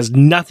girl. She has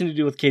nothing to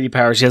do with Katie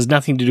Power. She has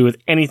nothing to do with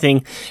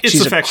anything.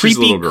 She's a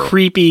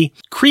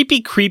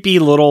creepy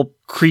little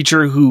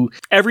creature who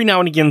every now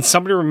and again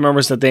somebody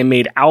remembers that they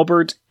made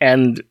Albert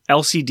and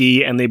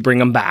LCD and they bring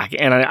them back.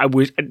 And I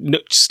wish no,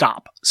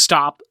 stop.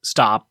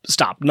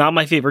 Not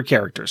my favorite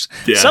characters.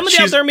 Yeah, somebody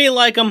out there may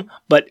like them,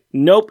 but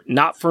nope,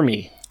 not for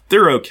me.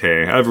 They're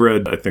okay. I've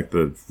read, I think,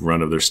 the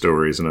run of their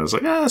stories, and I was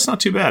like, that's not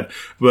too bad.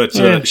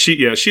 But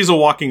she's a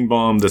walking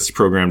bomb that's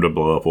programmed to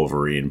blow up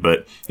Wolverine.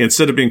 But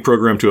instead of being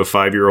programmed to a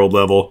 5-year-old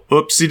level,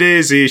 oopsie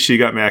daisy, she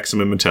got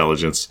maximum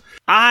intelligence.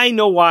 I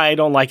know why I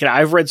don't like it.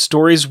 I've read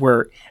stories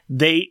where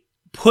they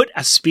put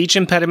a speech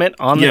impediment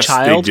on the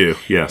child. Yes, they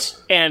do.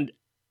 Yes. And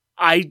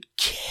I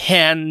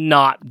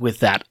cannot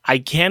with that. I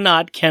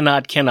cannot.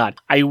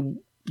 I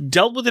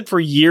dealt with it for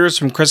years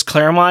from Chris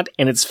Claremont,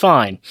 and it's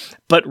fine.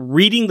 But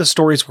reading the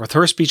stories with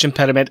her speech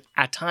impediment,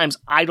 at times,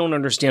 I don't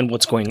understand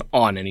what's going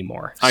on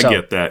anymore. I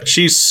get that.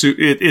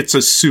 It's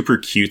a super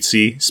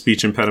cutesy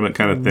speech impediment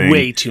kind of thing.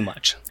 Way too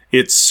much.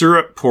 It's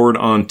syrup poured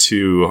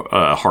onto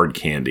hard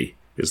candy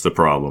is the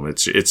problem.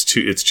 It's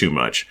too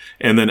much.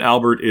 And then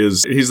Albert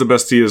he's the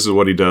best he is at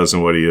what he does,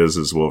 and what he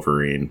is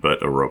Wolverine,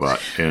 but a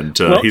robot. And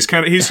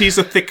he's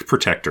a thick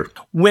protector.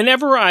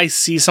 Whenever I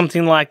see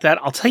something like that,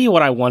 I'll tell you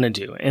what I want to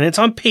do. And it's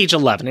on page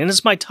 11, and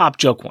it's my top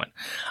joke one.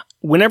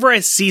 Whenever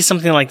I see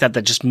something like that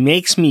just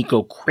makes me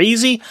go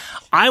crazy,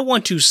 I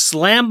want to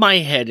slam my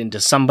head into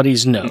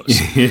somebody's nose.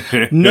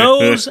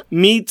 Nose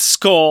meets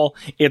skull.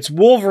 It's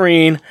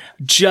Wolverine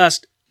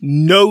just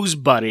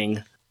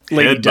nose-butting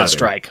Lady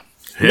Deathstrike.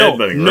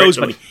 Nose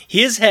butting.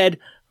 His head,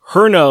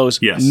 her nose,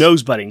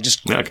 nose butting.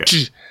 Just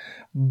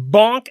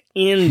bonk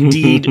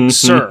indeed,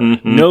 sir.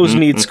 Nose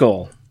meets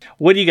skull.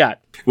 What do you got?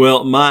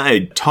 Well,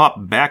 my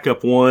top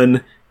backup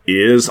one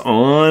is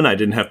on, I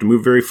didn't have to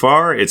move very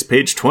far, it's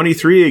page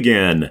 23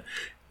 again.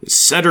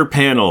 Center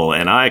panel,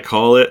 and I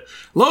call it,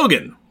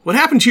 Logan, what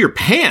happened to your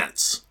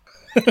pants?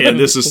 And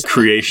this is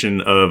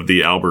creation of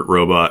the Albert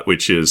robot,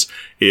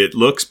 it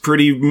looks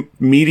pretty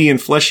meaty and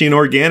fleshy and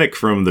organic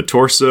from the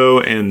torso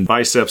and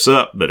biceps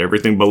up, but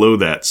everything below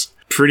that's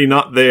pretty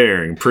not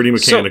there and pretty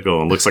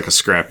mechanical and looks like a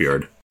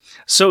scrapyard.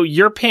 So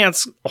your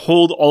pants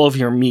hold all of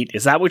your meat.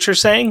 Is that what you're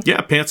saying? Yeah,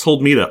 pants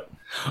hold meat up.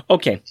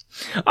 Okay.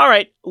 All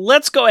right.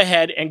 Let's go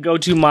ahead and go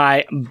to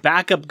my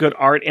backup good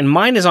art, and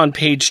mine is on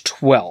page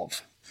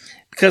 12.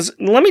 Because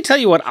let me tell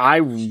you what I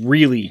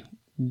really,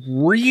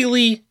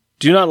 really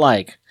do not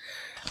like.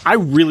 I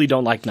really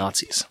don't like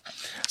Nazis.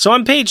 So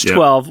on page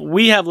 12,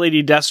 we have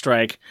Lady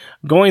Deathstrike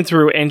going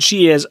through, and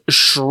she is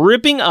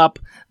shripping up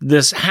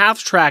this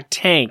half-track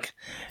tank.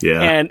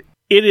 Yeah. And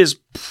it is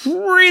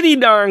pretty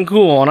darn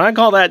cool. And I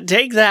call that,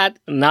 take that,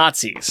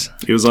 Nazis.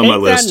 It was on my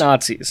list. Take that,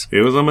 Nazis.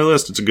 It was on my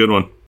list. It's a good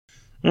one.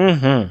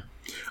 Mm-hmm.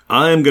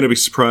 I'm going to be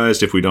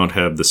surprised if we don't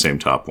have the same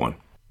top one.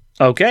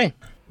 Okay.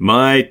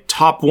 My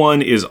top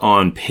one is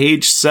on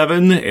page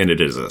 7, and it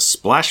is a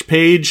splash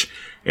page,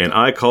 and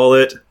I call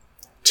it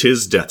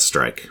Tis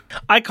Deathstrike.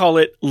 I call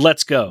it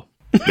Let's Go.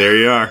 There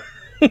you are.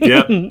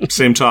 Yep.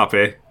 Same top,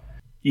 eh?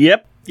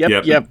 Yep.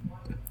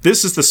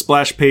 This is the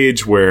splash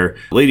page where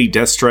Lady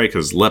Deathstrike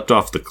has leapt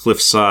off the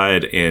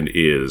cliffside and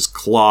is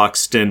claw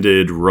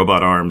extended,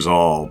 robot arms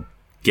all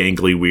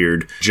gangly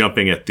weird,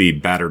 jumping at the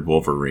battered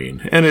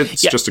Wolverine. And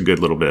it's just a good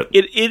little bit.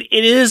 It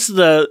is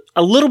a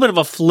little bit of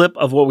a flip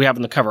of what we have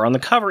on the cover. On the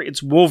cover,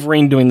 it's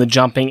Wolverine doing the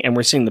jumping, and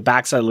we're seeing the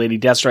backside of Lady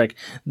Deathstrike.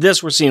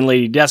 This, we're seeing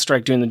Lady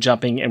Deathstrike doing the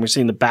jumping, and we're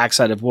seeing the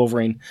backside of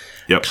Wolverine.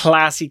 Yep.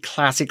 Classy.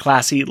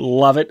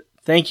 Love it.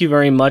 Thank you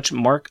very much,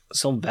 Mark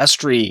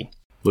Silvestri.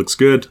 Looks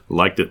good.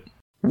 Liked it.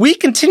 We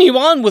continue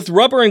on with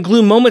rubber and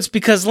glue moments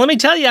because, let me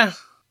tell you,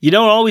 you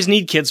don't always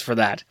need kids for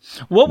that.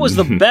 What was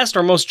the best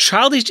or most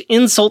childish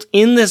insult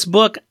in this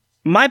book?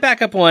 My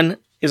backup one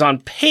is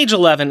on page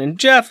 11. And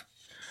Jeff,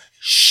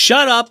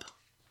 shut up,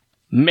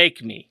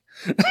 make me.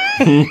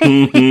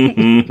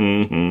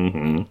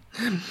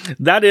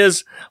 That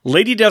is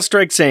Lady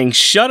Deathstrike saying,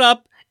 shut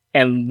up,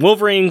 and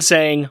Wolverine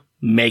saying,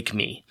 make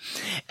me.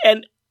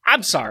 And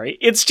I'm sorry,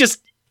 it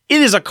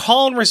is a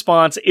call and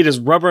response. It is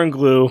rubber and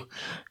glue.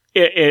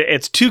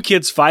 It's two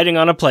kids fighting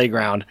on a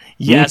playground.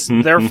 Yes,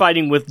 they're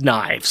fighting with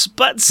knives,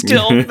 but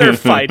still, they're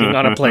fighting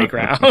on a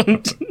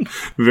playground.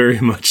 Very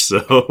much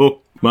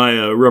so.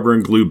 My rubber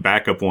and glue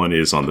backup one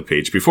is on the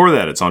page before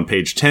that. It's on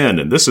page 10,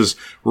 and this is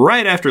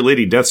right after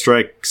Lady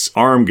Deathstrike's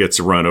arm gets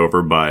run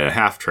over by a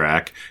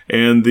half-track,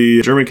 and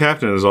the German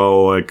captain is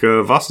all like,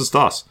 was ist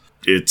das?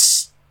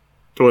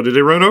 What did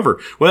it run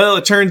over? Well,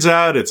 it turns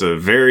out it's a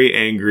very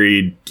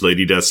angry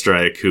Lady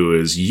Deathstrike who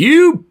is,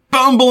 you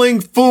bumbling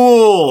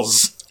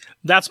fools.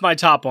 That's my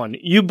top one.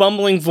 You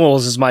Bumbling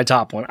Fools is my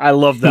top one. I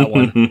love that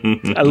one.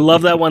 I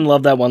love that one,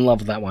 love that one,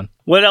 love that one.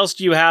 What else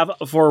do you have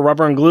for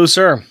Rubber and Glue,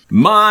 sir?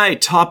 My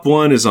top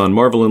one is on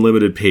Marvel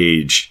Unlimited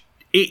page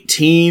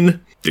 18.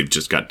 They've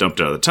just got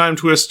dumped out of the Time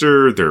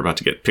Twister. They're about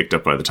to get picked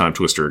up by the Time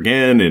Twister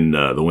again in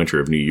the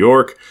winter of New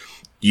York.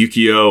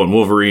 Yukio and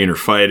Wolverine are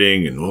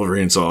fighting, and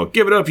Wolverine's all,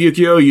 give it up,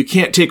 Yukio, you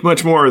can't take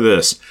much more of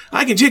this.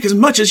 I can take as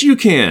much as you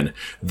can.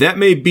 That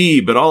may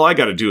be, but all I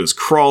gotta do is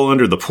crawl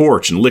under the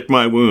porch and lick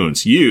my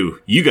wounds. You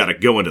gotta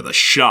go into the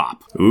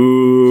shop.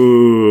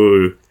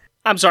 Ooh.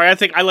 I'm sorry, I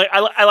think I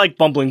like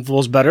Bumbling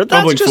Fools better. That's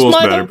Bumbling just Fools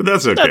my better, but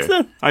that's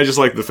okay. I just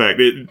like the fact,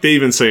 they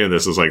even saying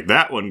this is like,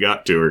 that one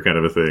got to her kind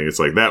of a thing. It's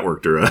like, that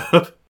worked her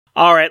up.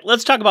 All right,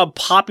 let's talk about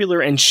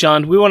popular and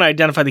shunned. We want to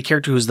identify the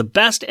character who's the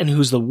best and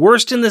who's the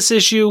worst in this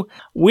issue.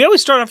 We always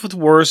start off with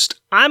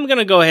worst. I'm going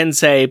to go ahead and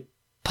say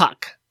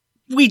Puck.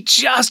 We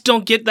just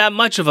don't get that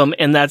much of him,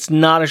 and that's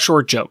not a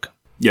short joke.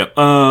 Yep.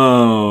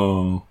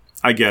 Oh,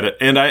 I get it.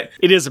 And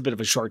it is a bit of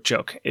a short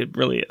joke. It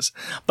really is.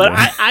 But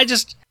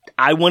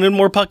I wanted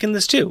more Puck in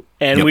this too,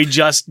 and we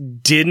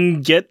just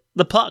didn't get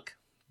the Puck.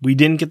 We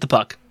didn't get the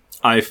Puck.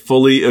 I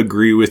fully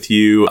agree with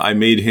you. I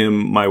made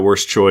him my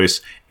worst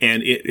choice.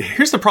 And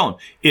here's the problem.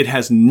 It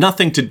has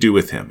nothing to do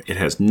with him. It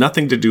has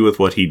nothing to do with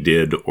what he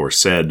did or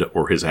said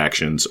or his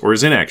actions or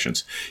his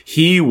inactions.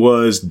 He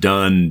was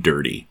done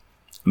dirty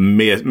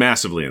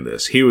massively in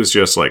this. He was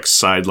just like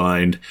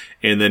sidelined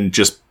and then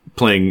just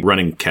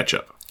running catch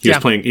up. He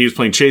was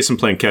playing chase and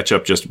playing catch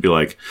up just to be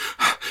like,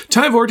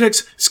 Time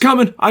Vortex is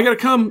coming. I gotta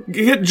come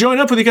join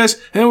up with you guys.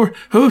 And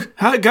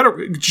I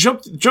gotta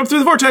jump through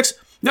the vortex.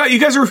 No,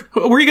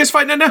 were you guys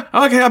fighting now?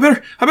 Okay, I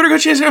better go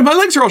chase him. My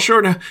legs are all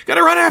short now.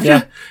 Gotta run after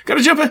you.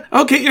 Gotta jump in.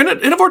 Okay, you're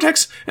in a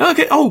vortex.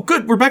 Okay, oh,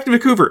 good. We're back to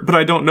Vancouver. But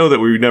I don't know that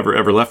we never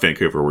ever left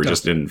Vancouver. We're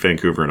just in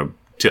Vancouver in a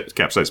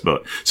capsized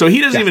boat. So he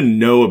doesn't even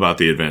know about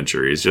the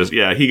adventure. He's just,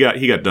 he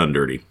got done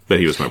dirty. But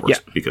he was my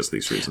worst because of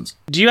these reasons.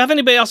 Do you have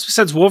anybody else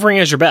besides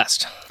Wolverine as your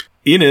best?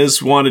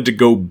 Inez wanted to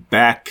go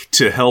back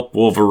to help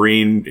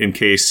Wolverine in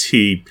case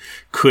he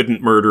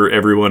couldn't murder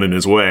everyone in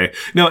his way.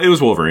 No, it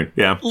was Wolverine,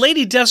 yeah.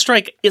 Lady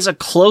Deathstrike is a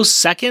close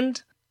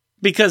second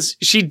because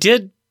she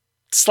did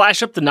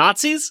slash up the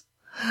Nazis.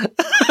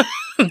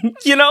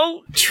 You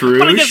know?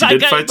 True, she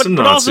did fight some Nazis.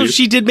 But also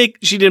she did make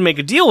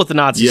a deal with the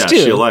Nazis too.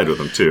 Yeah, she allied with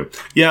them too.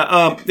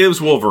 Yeah, it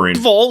was Wolverine.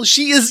 Evil.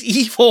 She is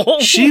evil.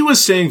 She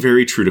was staying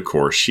very true to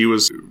course. She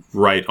was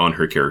right on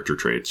her character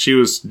traits. She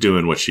was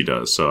doing what she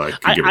does, so I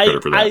can give her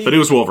credit for that. But it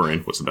was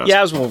Wolverine was the best. Yeah,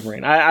 it was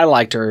Wolverine. I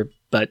liked her,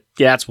 but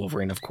yeah, it's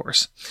Wolverine, of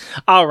course.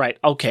 All right,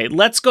 okay,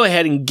 let's go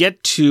ahead and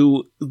get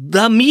to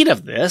the meat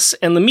of this.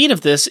 And the meat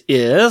of this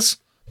is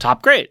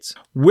top grades.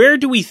 Where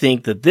do we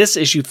think that this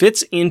issue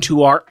fits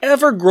into our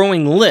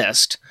ever-growing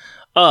list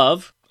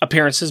of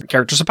appearances,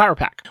 characters of Power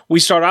Pack? We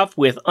start off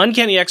with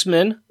Uncanny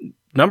X-Men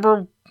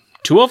number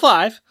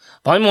 205,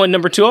 volume 1,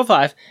 number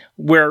 205,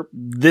 where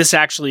this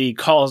actually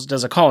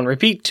does a call and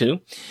repeat to.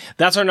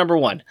 That's our number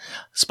 1.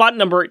 Spot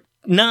number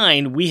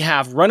 9, we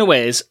have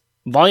Runaways,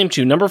 volume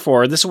 2, number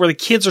 4. This is where the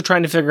kids are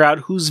trying to figure out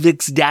who's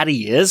Vic's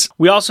daddy is.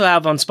 We also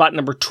have on spot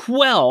number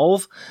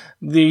 12,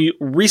 the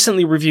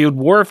recently reviewed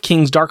War of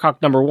Kings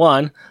Darkhawk number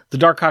 1. The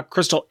Darkhawk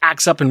crystal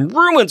acts up and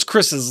ruins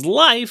Chris's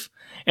life.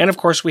 And of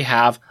course we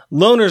have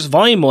Loners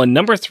volume 1,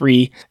 number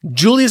 3.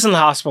 Julia's in the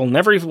hospital and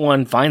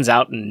everyone finds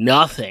out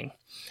nothing.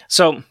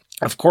 So,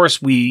 of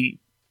course, we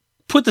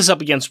put this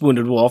up against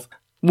Wounded Wolf.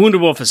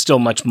 Wounded Wolf is still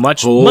much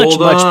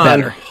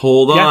better.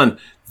 Hold on.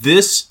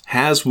 This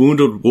has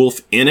Wounded Wolf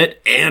in it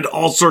and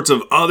all sorts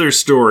of other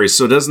stories.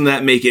 So doesn't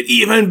that make it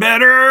even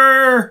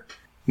better?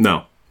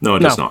 No,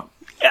 it does not.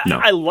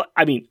 No. I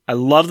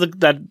love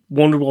that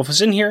Wounded Wolf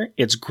is in here.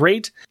 It's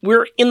great.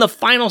 We're in the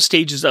final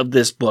stages of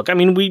this book. I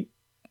mean, we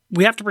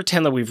have to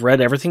pretend that we've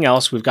read everything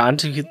else. We've gotten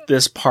to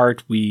this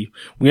part. We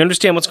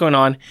understand what's going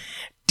on.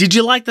 Did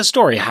you like the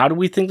story? How do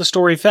we think the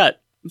story fit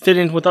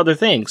in with other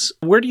things?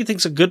 Where do you think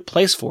is a good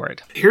place for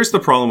it? Here's the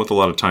problem with a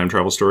lot of time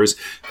travel stories.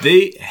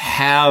 They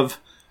have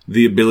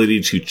the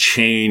ability to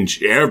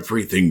change.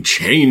 Everything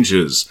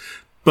changes.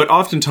 But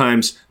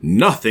oftentimes,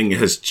 nothing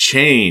has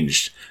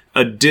changed.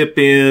 A dip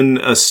in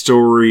a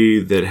story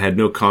that had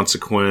no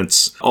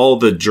consequence. All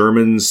the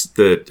Germans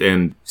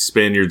and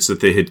Spaniards that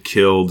they had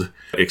killed,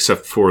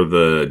 except for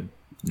the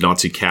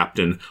Nazi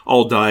captain,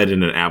 all died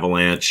in an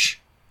avalanche.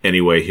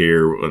 Anyway,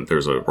 here,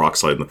 there's a rock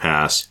slide in the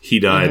past.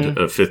 He died.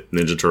 A fifth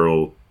Ninja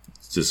Turtle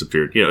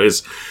disappeared. You know,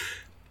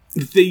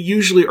 they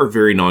usually are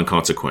very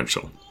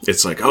non-consequential.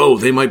 It's like, oh,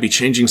 they might be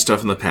changing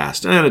stuff in the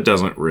past. And it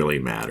doesn't really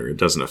matter. It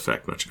doesn't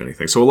affect much of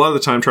anything. So a lot of the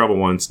time travel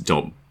ones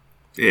don't.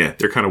 Yeah,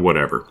 they're kind of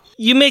whatever.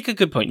 You make a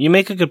good point.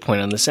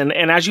 On this. And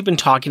as you've been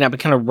talking, I've been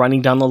kind of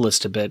running down the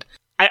list a bit.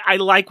 I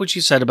like what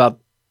you said about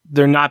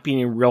there not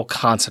being any real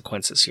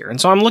consequences here. And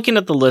so I'm looking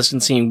at the list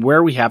and seeing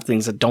where we have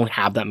things that don't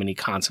have that many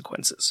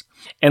consequences.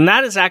 And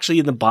that is actually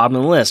in the bottom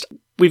of the list.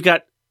 We've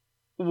got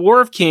War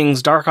of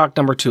Kings, Darkhawk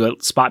number 2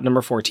 at spot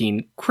number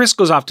 14. Chris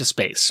goes off to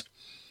space.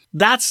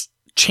 That's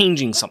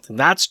changing something.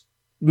 That's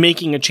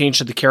making a change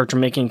to the character,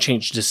 making a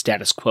change to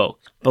status quo.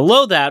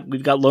 Below that,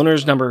 we've got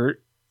Loners number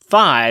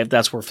 5.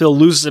 That's where Phil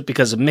loses it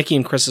because of Mickey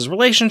and Chris's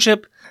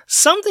relationship.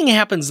 Something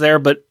happens there,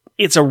 but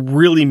it's a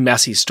really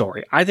messy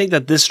story. I think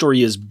that this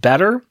story is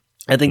better.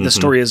 I think the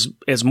story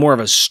is more of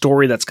a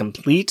story that's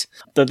complete,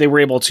 that they were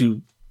able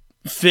to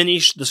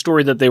finish the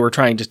story that they were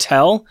trying to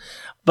tell.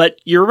 But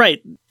you're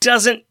right,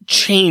 doesn't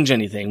change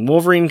anything.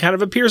 Wolverine kind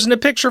of appears in a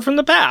picture from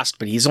the past,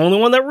 but he's the only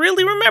one that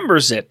really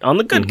remembers it on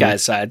the good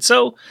guy's side.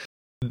 So,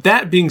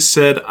 that being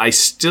said, I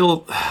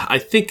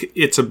think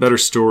it's a better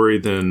story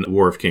than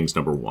War of Kings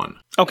number 1.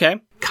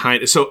 okay.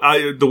 Kind of. So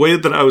the way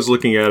that I was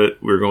looking at it,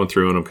 we were going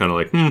through, and I'm kind of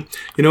like,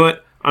 you know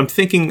what? I'm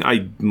thinking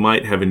I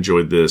might have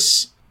enjoyed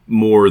this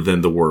more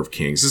than the War of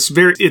Kings.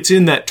 It's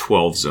in that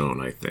 12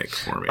 zone, I think,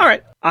 for me. All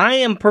right. I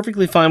am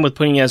perfectly fine with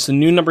putting it as the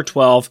new number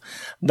 12.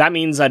 That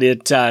means that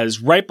it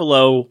is right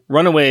below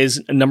Runaways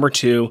number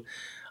 2.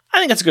 I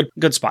think that's a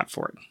good spot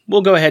for it.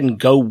 We'll go ahead and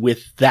go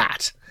with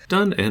that.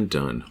 Done and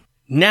done.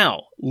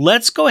 Now,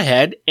 let's go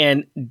ahead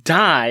and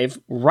dive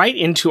right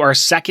into our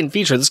second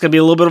feature. This is going to be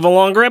a little bit of a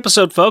longer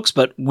episode, folks,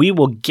 but we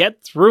will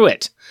get through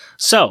it.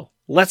 So,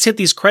 let's hit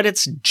these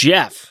credits.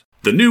 Jeff.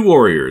 The New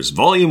Warriors,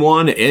 Volume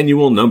 1,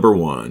 Annual Number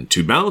 1.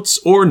 To bounce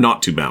or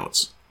not to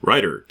bounce.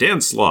 Writer,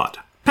 Dan Slott.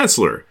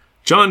 Penciler,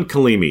 John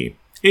Kalimi.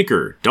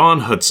 Inker,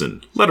 Don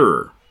Hudson.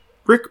 Letterer,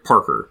 Rick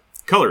Parker.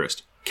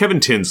 Colorist, Kevin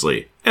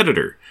Tinsley.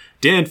 Editor,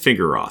 Dan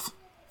Fingeroth.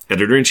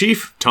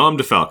 Editor-in-Chief, Tom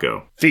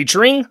DeFalco.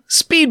 Featuring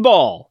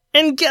Speedball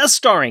and guest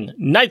starring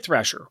Night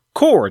Thrasher,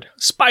 Cord,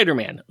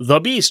 Spider-Man, The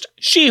Beast,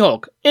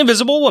 She-Hulk,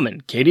 Invisible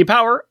Woman, Katie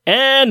Power,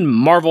 and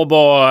Marvel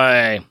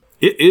Boy.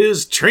 It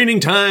is training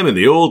time in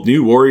the old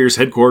New Warriors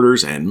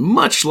headquarters, and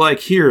much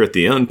like here at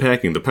the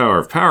Unpacking the Power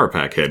of Power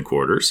Pack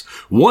headquarters,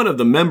 one of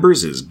the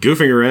members is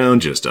goofing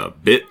around just a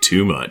bit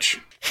too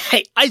much.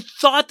 Hey, I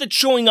thought that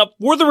showing up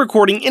for the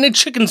recording in a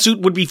chicken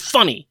suit would be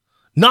funny.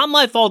 Not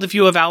my fault if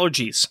you have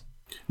allergies.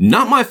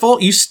 Not my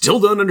fault you still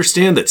don't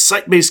understand that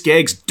sight-based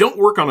gags don't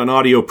work on an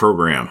audio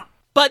program.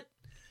 But,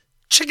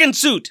 chicken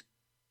suit.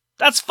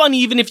 That's funny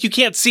even if you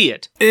can't see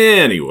it.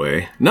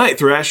 Anyway, Night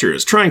Thrasher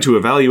is trying to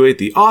evaluate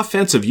the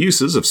offensive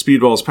uses of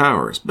Speedball's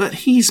powers, but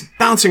he's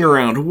bouncing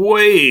around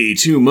way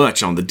too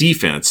much on the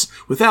defense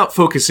without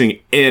focusing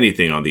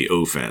anything on the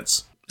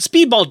offense.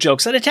 Speedball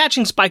jokes that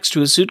attaching spikes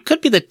to his suit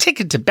could be the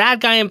ticket to Bad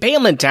Guy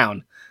Impalement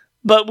Town.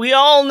 But we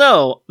all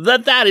know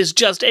that that is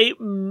just a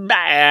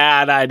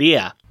bad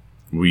idea.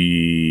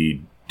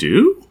 We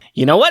do?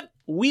 You know what?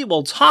 We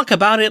will talk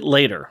about it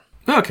later.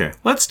 Okay,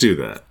 let's do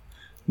that.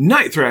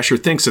 Night Thrasher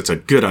thinks it's a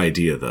good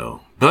idea,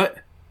 though. But,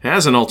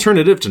 as an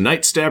alternative to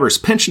Night Stabber's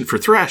penchant for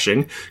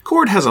thrashing,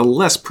 Cord has a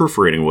less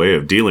perforating way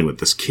of dealing with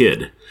this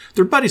kid.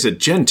 Their buddies at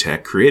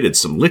Gentech created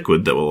some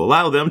liquid that will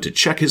allow them to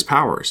check his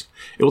powers.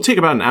 It will take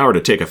about an hour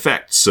to take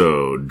effect,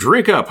 so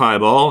drink up,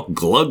 Highball.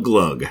 Glug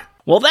glug.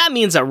 Well, that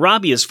means that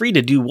Robbie is free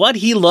to do what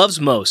he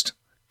loves most.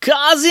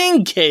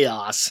 Causing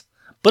chaos.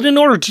 But in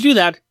order to do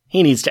that,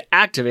 he needs to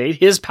activate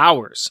his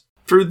powers.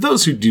 For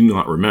those who do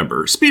not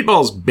remember,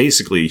 Speedball's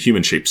basically a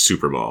human-shaped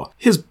superball.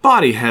 His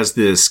body has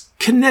this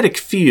kinetic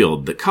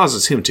field that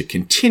causes him to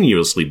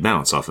continuously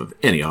bounce off of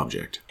any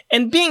object.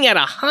 And being at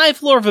a high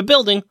floor of a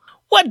building,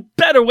 what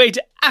better way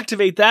to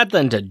activate that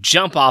than to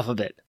jump off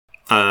of it?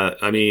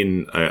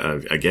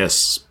 I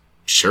guess,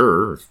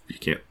 sure, if you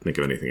can't think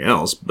of anything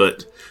else,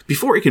 but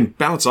before he can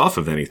bounce off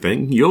of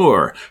anything,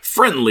 your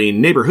friendly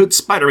neighborhood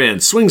Spider-Man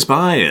swings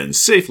by and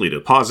safely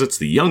deposits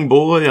the young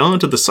boy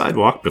onto the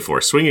sidewalk before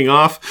swinging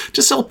off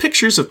to sell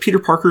pictures of Peter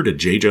Parker to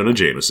J. Jonah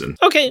Jameson.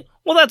 Okay,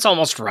 well that's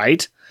almost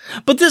right.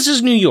 But this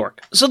is New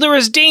York, so there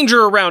is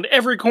danger around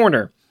every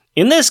corner.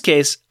 In this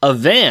case, a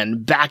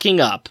van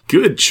backing up.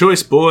 Good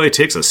choice boy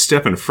takes a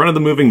step in front of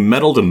the moving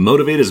metal to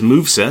motivate his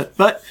moveset,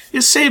 but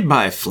is saved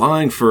by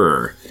flying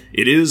fur.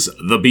 It is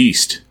the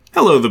Beast.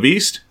 Hello, the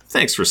Beast.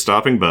 Thanks for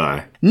stopping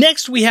by.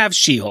 Next, we have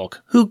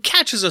She-Hulk, who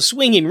catches a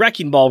swinging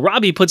wrecking ball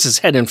Robbie puts his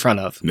head in front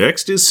of.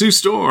 Next is Sue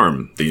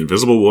Storm, the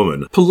Invisible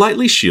Woman,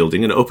 politely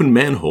shielding an open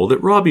manhole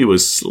that Robbie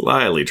was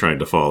slyly trying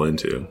to fall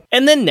into.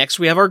 And then next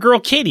we have our girl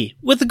Katie,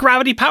 with the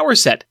gravity power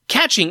set,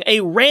 catching a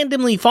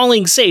randomly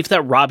falling safe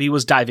that Robbie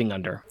was diving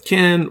under.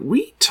 Can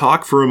we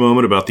talk for a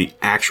moment about the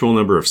actual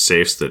number of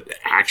safes that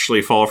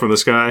actually fall from the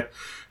sky?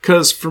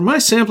 Because for my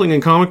sampling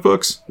in comic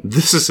books,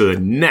 this is a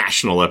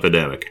national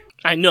epidemic.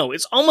 I know,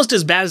 it's almost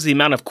as bad as the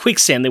amount of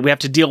quicksand that we have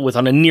to deal with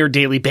on a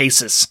near-daily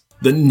basis.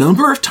 The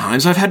number of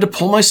times I've had to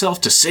pull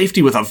myself to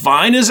safety with a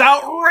vine is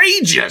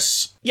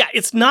outrageous! Yeah,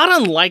 it's not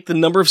unlike the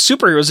number of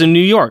superheroes in New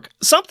York,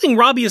 something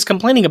Robbie is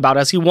complaining about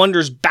as he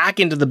wanders back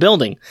into the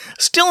building,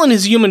 still in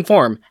his human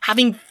form,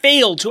 having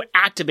failed to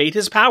activate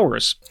his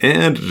powers.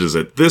 And it is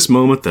at this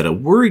moment that a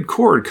worried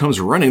Cord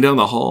comes running down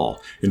the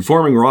hall,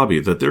 informing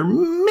Robbie that there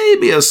may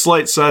be a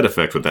slight side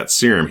effect with that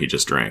serum he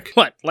just drank.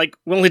 What, like,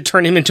 will it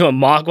turn him into a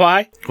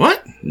Mogwai?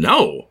 What?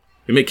 No!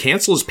 It may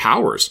cancel his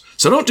powers,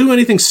 so don't do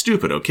anything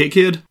stupid, okay,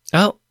 kid?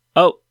 Oh.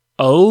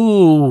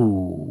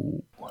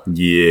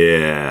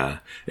 Yeah.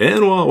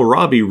 And while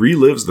Robbie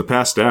relives the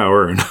past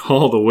hour and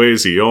all the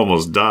ways he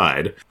almost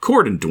died,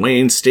 Cord and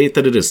Dwayne state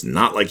that it is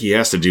not like he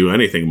has to do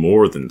anything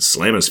more than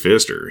slam his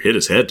fist or hit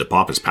his head to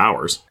pop his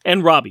powers.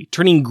 And Robbie,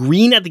 turning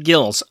green at the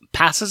gills,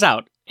 passes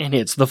out and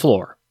hits the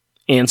floor.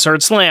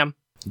 Insert slam.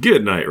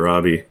 Good night,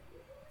 Robbie.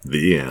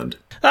 The end.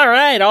 All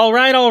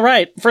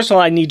right. First of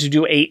all, I need to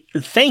do a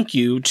thank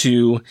you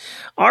to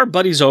our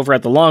buddies over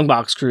at the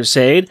Longbox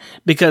Crusade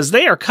because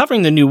they are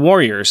covering the New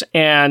Warriors.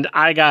 And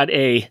I got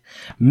a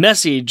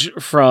message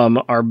from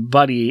our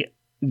buddy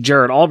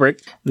Jared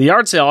Albrecht, the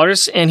art sale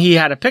artist, and he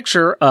had a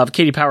picture of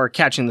Katie Power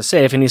catching the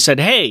safe. And he said,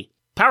 "Hey,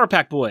 Power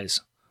Pack boys,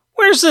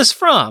 where's this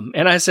from?"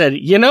 And I said,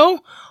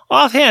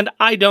 offhand,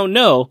 I don't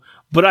know,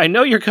 but I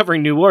know you're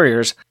covering New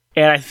Warriors.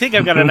 And I think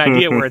I've got an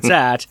idea where it's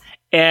at.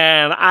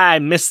 And I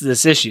missed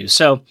this issue.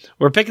 So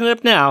we're picking it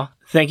up now.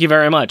 Thank you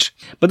very much.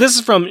 But this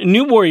is from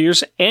New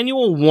Warriors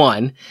Annual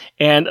 1.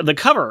 And the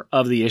cover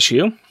of the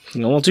issue,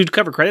 we'll do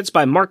cover credits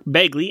by Mark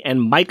Bagley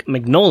and Mike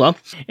Mignola.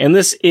 And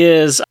this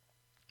is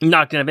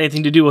not going to have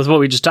anything to do with what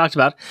we just talked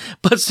about.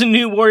 But it's the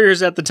New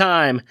Warriors at the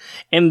time.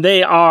 And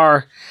they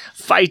are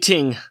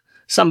fighting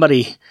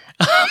somebody.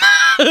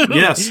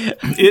 Yes,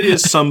 it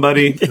is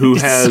somebody who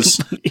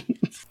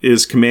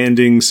is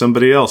commanding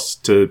somebody else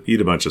to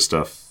eat a bunch of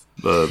stuff.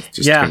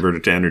 Convert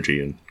it to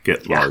energy and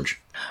get large.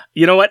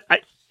 You know what?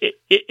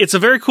 It's a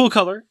very cool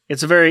color.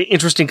 It's a very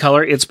interesting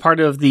color. It's part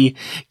of the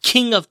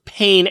King of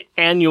Pain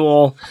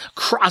annual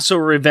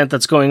crossover event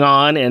that's going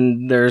on.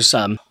 And there's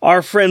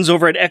our friends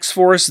over at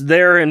X-Force.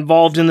 They're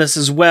involved in this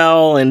as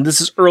well. And this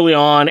is early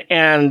on.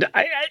 And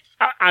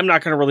I'm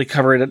not going to really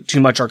cover it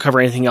too much or cover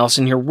anything else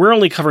in here. We're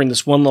only covering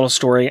this one little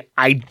story.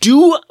 I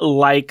do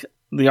like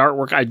the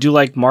artwork. I do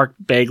like Mark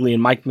Bagley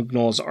and Mike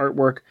Mignola's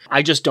artwork.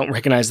 I just don't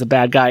recognize the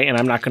bad guy, and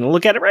I'm not going to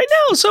look at it right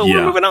now, so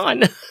we're moving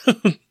on.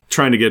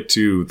 Trying to get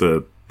to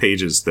the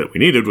pages that we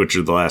needed, which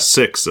are the last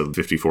 6 of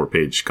the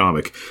 54-page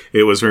comic,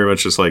 it was very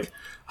much just like,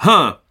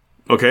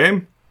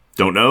 okay,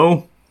 don't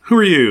know. Who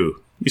are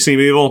you? You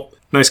seem evil.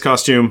 Nice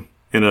costume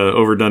in a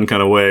overdone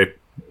kind of way.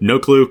 No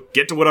clue.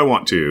 Get to what I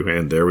want to.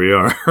 And there we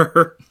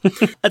are.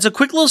 It's a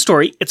quick little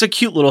story. It's a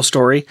cute little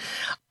story.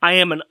 I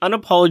am an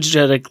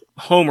unapologetic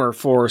homer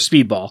for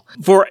Speedball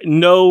for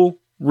no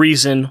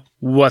reason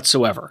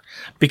whatsoever.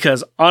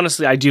 Because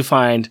honestly, I do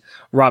find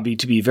Robbie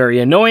to be very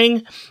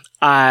annoying.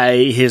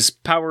 His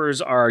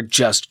powers are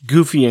just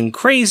goofy and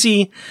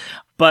crazy.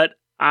 But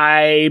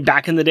I,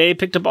 back in the day,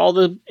 picked up all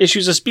the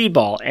issues of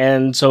Speedball.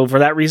 And so for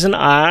that reason,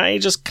 I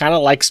just kind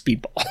of like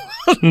Speedball.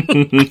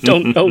 I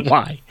don't know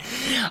why.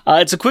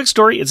 It's a quick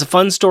story. It's a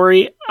fun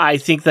story. I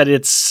think that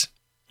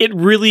it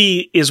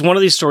really is one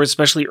of these stories,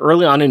 especially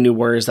early on in New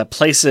Warriors, that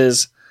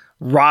places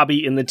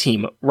Robbie in the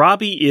team.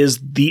 Robbie is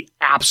the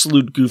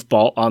absolute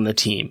goofball on the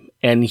team.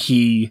 And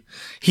he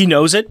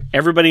knows it.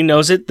 Everybody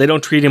knows it. They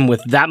don't treat him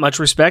with that much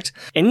respect.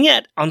 And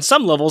yet, on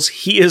some levels,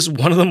 he is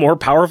one of the more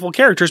powerful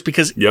characters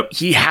because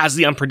he has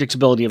the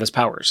unpredictability of his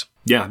powers.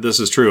 Yeah, this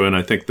is true. And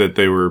I think that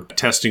they were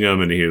testing him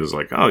and he was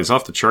like, oh, he's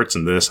off the charts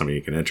in this. I mean,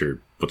 you can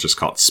enter, we'll just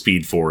call it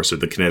Speed Force or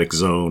the Kinetic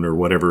Zone or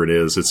whatever it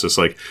is. It's just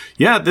like,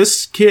 yeah,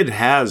 this kid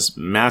has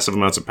massive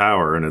amounts of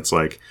power. And it's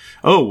like,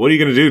 oh, what are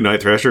you going to do,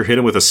 Night Thrasher? Hit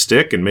him with a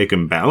stick and make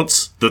him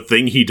bounce? The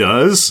thing he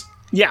does?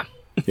 Yeah.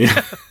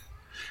 Yeah.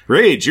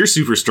 Rage, you're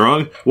super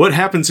strong. What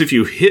happens if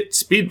you hit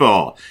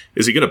Speedball?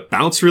 Is he going to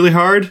bounce really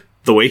hard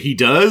the way he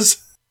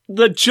does?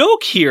 The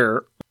joke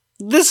here,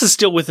 this is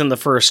still within the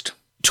first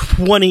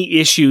 20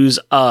 issues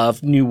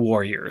of New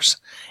Warriors.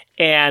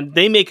 And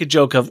they make a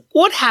joke of,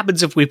 what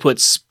happens if we put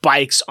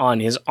spikes on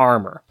his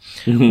armor?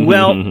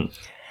 Well,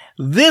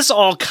 this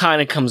all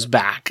kind of comes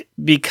back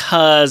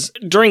because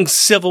during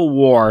Civil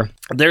War,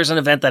 there's an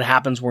event that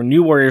happens where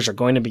New Warriors are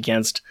going up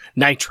against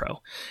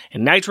Nitro.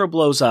 And Nitro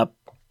blows up.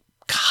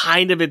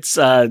 Kind of it's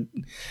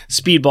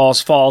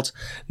Speedball's fault.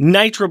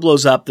 Nitro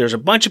blows up. There's a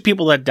bunch of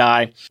people that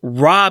die.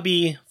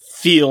 Robbie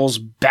feels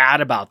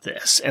bad about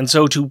this. And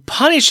so to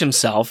punish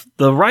himself,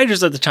 the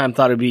writers at the time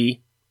thought it'd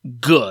be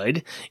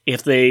good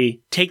if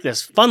they take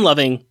this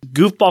fun-loving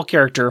goofball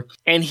character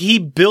and he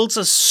builds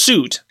a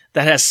suit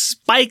that has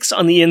spikes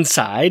on the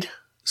inside.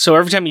 So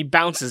every time he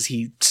bounces,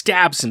 he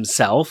stabs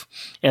himself.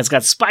 And it's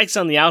got spikes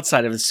on the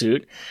outside of his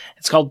suit.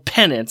 It's called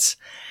Penance.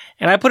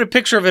 And I put a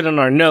picture of it in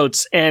our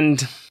notes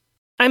and...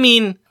 I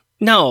mean,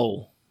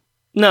 no,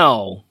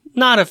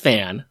 not a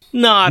fan.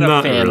 Not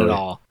a fan really. At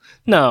all.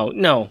 No,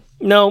 not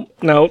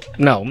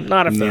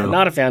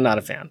a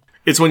fan.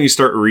 It's when you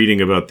start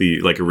reading about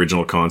the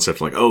original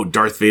concept, like, oh,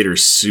 Darth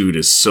Vader's suit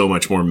is so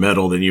much more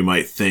metal than you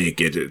might think.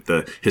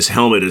 His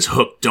helmet is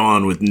hooked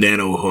on with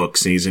nano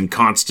hooks, and he's in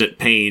constant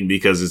pain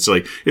because it's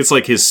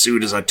like his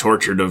suit is a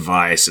torture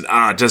device.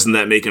 And doesn't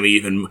that make him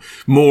even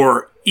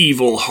more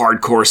evil,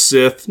 hardcore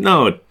Sith?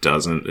 No, it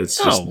doesn't. It's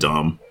just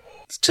dumb.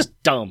 It's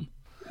just dumb.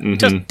 Mm-hmm.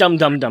 Just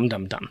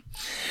dumb.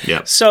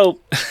 Yeah.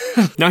 So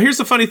now here's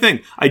the funny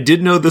thing. I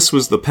did know this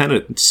was the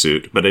Pennant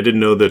suit, but I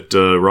didn't know that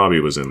Robbie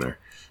was in there.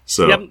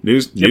 So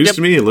news to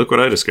me, and look what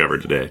I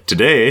discovered today.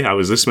 Today, I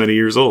was this many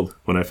years old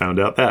when I found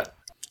out that.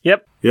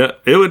 Yep. Yeah,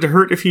 it would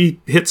hurt if he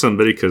hit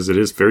somebody because it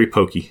is very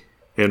pokey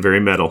and very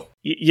metal.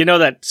 You know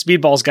that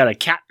Speedball's got a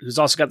cat who's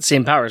also got the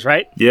same powers,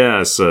 right?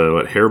 Yeah, it's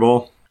what,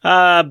 Hairball?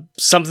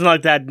 Something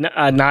like that.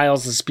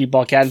 Niles the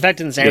Speedball cat. In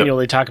fact, in this annual,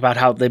 they talk about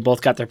how they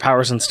both got their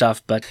powers and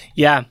stuff. But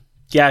yeah.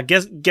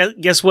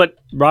 Guess what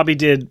Robbie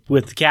did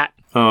with the cat?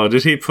 Oh,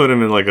 did he put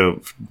him in like a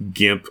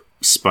gimp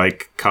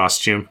Spike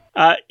costume?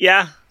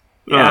 Yeah.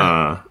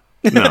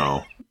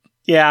 No.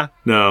 Yeah.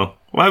 No.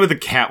 Why would the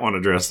cat want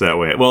to dress that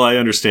way? Well, I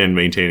understand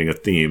maintaining a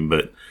theme,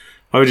 but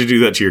why would you do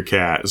that to your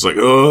cat? It's like,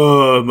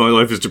 oh, my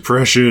life is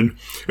depression.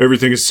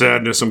 Everything is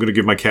sadness. I'm going to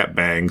give my cat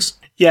bangs.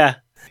 Yeah.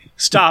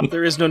 Stop.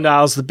 There is no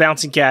Niles, the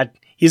bouncing cat.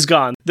 He's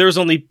gone. There's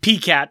only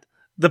P-Cat,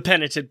 the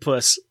penitent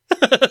puss.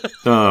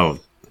 Oh,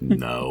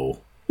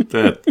 no.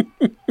 That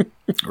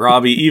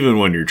Robbie, even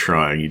when you're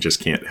trying, you just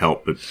can't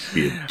help but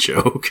be a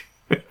joke.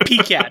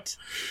 P-Cat,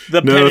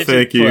 the no, penitent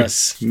thank you.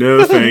 puss.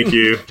 No, thank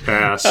you.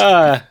 Pass.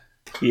 Yeah,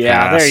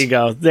 Pass. there you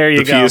go. There you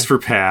the go. P is for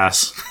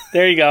pass.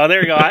 There you go. There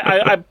you go.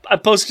 I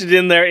posted it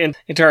in there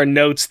into our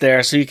notes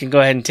there, so you can go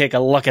ahead and take a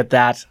look at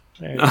that.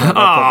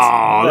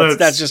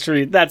 That's just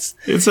really it's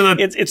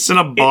in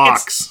a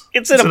box.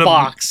 It's in a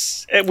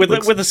box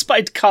with a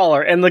spiked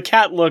collar, and the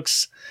cat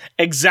looks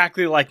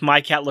exactly like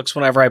my cat looks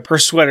whenever I put her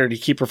sweater to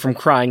keep her from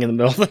crying in the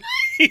middle of the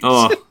night.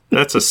 Oh,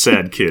 that's a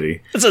sad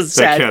kitty. It's a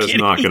sad That cat kitty. is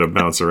not going to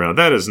bounce around.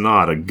 That is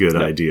not a good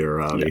idea,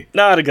 Robbie.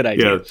 Not a good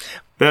idea. Yeah,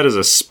 that is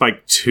a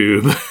spiked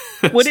tube.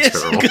 What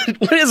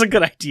is a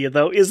good idea,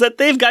 though, is that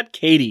they've got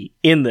Katie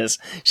in this.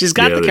 She's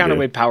got the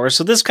counterweight power,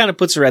 so this kind of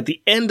puts her at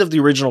the end of the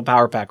original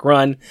Power Pack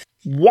run.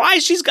 Why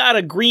she's got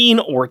a green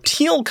or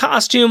teal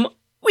costume,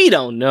 we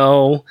don't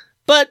know.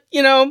 But,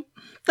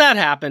 that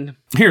happened.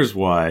 Here's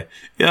why.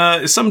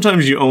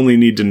 Sometimes you only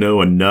need to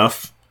know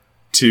enough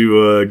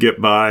to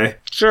get by.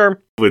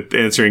 Sure. With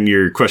answering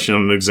your question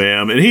on an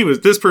exam. And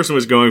this person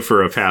was going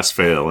for a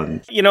pass-fail.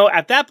 And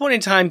at that point in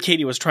time,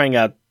 Katie was trying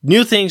out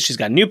new things. She's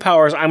got new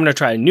powers. I'm going to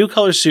try a new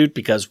color suit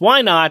because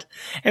why not?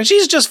 And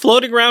she's just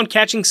floating around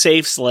catching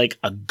safes like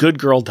a good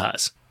girl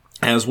does.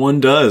 As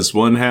one does.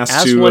 One has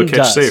to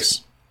catch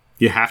safes.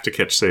 You have to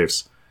catch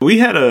safes. We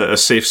had a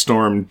safe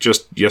storm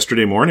just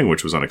yesterday morning,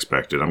 which was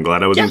unexpected. I'm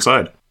glad I was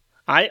inside.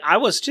 I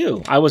was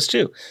too.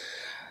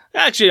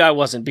 Actually, I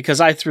wasn't,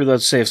 because I threw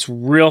those safes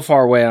real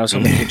far away and I was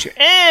hoping to hit you.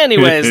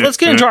 Anyways, let's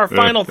get into our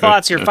final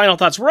thoughts here. Final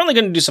thoughts. We're only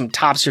going to do some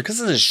tops here because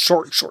this is a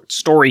short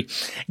story.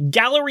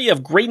 Gallery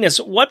of Greatness.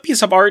 What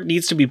piece of art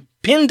needs to be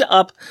pinned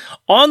up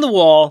on the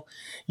wall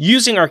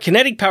using our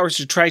kinetic powers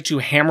to try to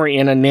hammer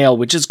in a nail,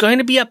 which is going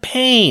to be a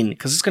pain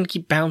because it's going to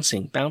keep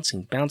bouncing.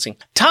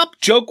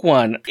 Top joke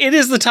one. It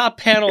is the top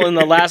panel in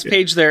the last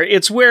page there.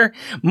 It's where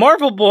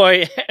Marvel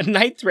Boy and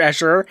Night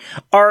Thrasher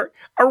are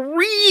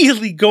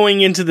really going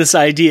into this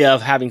idea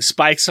of having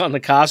spikes on the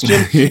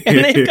costume,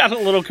 and they've got a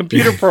little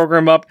computer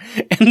program up,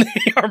 and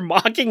they are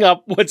mocking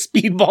up what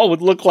Speedball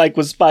would look like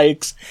with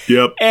spikes.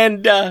 Yep.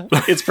 And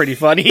it's pretty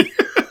funny.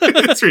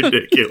 It's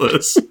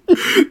ridiculous.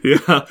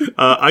 Yeah.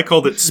 I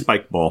called it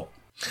Spike Ball.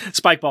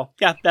 Spike Ball.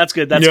 Yeah, that's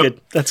good. That's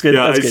good.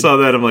 Yeah, I saw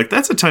that. I'm like,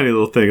 that's a tiny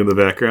little thing in the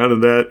background,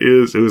 and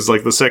it was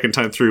like the second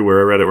time through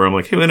where I read it where I'm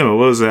like, hey, wait a minute,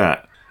 what was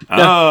that?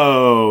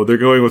 Oh, they're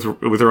going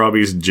with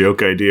Robbie's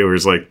joke idea where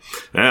it's like,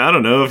 I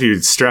don't know, if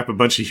you strap a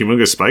bunch of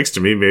humongous spikes to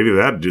me, maybe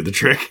that'd do the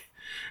trick.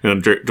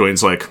 And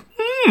Dwayne's like,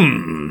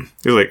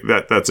 He's like,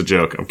 that's a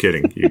joke. I'm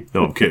kidding. You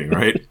know I'm kidding,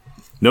 right?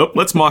 Nope,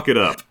 let's mock it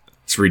up.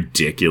 It's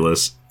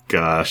ridiculous.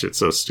 Gosh, it's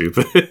so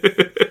stupid.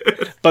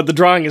 But the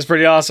drawing is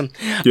pretty awesome.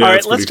 Yeah, all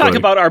right, let's talk funny.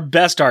 about our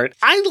best art.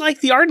 I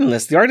like the art in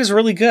this. The art is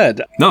really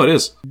good. No, it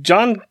is.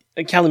 John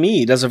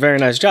Calamie does a very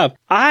nice job.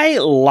 I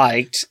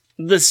liked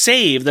the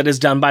save that is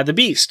done by the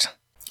Beast.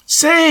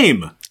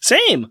 Same.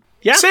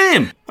 Yeah.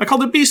 Same. I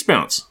called it Beast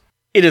Bounce.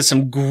 It is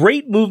some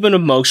great movement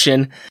of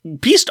motion.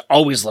 Beast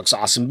always looks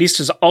awesome. Beast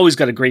has always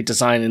got a great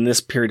design in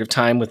this period of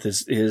time with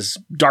his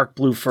dark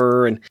blue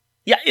fur. And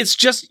yeah, it's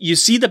just, you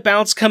see the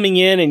bounce coming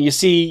in and you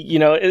see,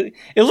 it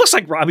looks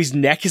like Robbie's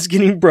neck is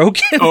getting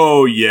broken.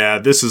 Oh yeah,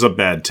 this is a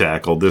bad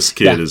tackle. This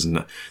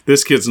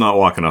kid's not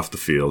walking off the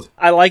field.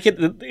 I like it.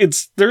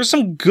 There's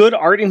some good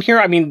art in here.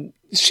 I mean,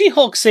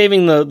 She-Hulk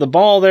saving the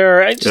ball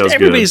there.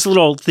 Everybody's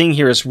little thing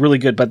here is really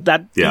good, but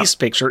that Beast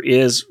picture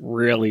is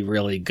really,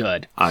 really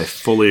good. I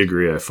fully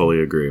agree.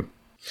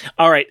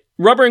 All right.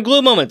 Rubber and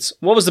glue moments.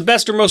 What was the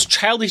best or most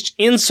childish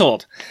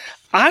insult?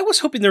 I was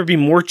hoping there would be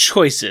more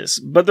choices,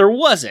 but there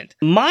wasn't.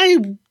 My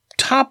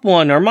top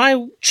one, or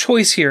my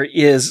choice here,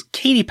 is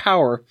Katie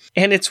Power,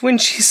 and it's when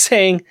she's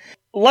saying,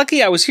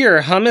 "Lucky I was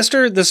here, huh,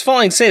 mister? This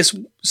falling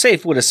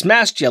safe would have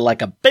smashed you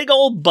like a big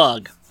old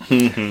bug."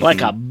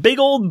 Like a big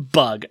old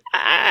bug.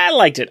 I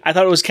liked it. I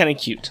thought it was kind of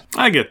cute.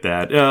 I get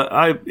that.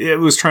 I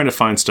was trying to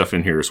find stuff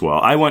in here as well.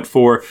 I'm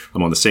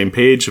on the same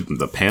page,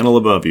 the panel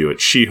above you,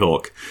 it's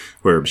She-Hulk,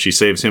 where she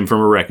saves him from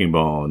a wrecking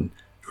ball, and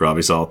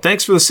Robbie's all,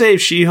 "Thanks for the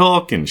save,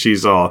 She-Hulk," and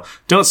she's all,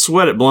 "Don't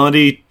sweat it,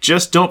 Blondie.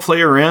 Just don't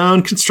play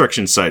around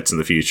construction sites in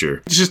the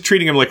future." Just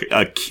treating him like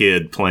a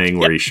kid playing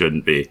where he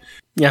shouldn't be.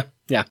 Yeah.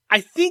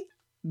 I think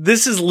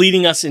this is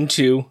leading us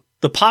into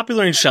the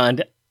popular and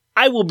shunned.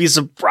 I will be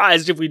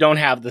surprised if we don't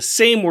have the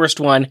same worst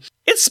one.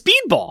 It's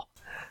Speedball.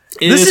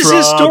 This is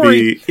his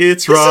story.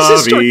 It's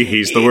Robbie.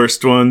 He's the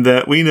worst one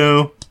that we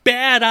know.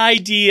 Bad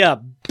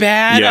idea.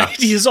 Bad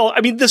ideas.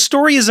 I mean, the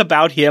story is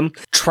about him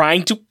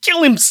trying to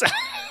kill himself.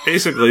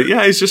 Basically,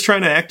 yeah, he's just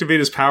trying to activate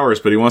his powers,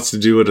 but he wants to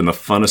do it in the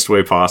funnest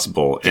way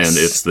possible. Yes. And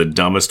it's the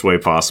dumbest way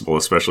possible,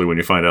 especially when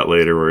you find out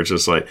later where it's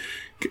just like,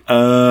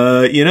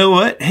 you know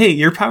what? Hey,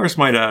 your powers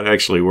might not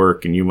actually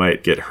work and you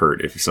might get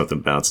hurt if something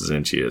bounces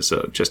into you.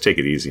 So just take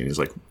it easy. And he's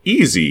like,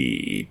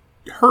 easy.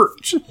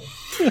 Hurt.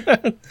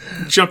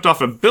 Jumped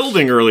off a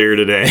building earlier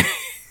today.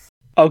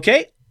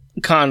 Okay.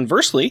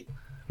 Conversely,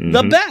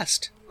 the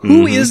best.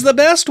 Who is the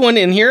best one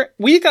in here?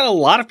 We got a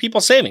lot of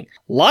people saving.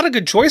 A lot of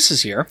good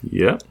choices here.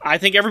 Yeah. I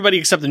think everybody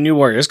except the New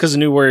Warriors, because the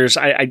New Warriors,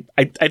 I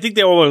think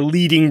they all are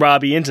leading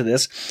Robbie into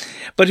this.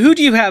 But who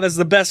do you have as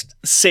the best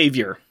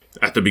savior?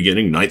 At the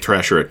beginning, Night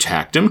Thrasher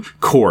attacked him,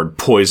 Cord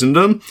poisoned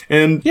him,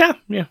 and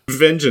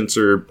Vengeance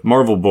or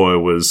Marvel Boy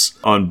was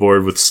on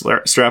board with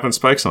strapping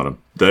spikes on him.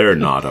 They're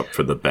not up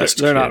for the best.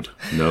 They're not.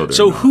 No, they're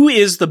so not. Who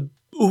is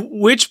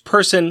which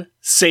person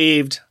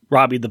saved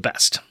Robbie the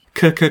best?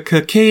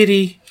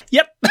 Katie.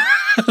 Yep.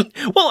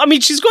 Well, I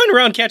mean, she's going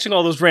around catching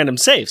all those random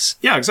safes.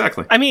 Yeah,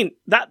 exactly. I mean,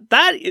 that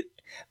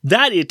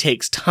it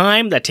takes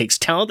time, that takes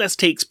talent, that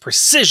takes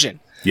precision.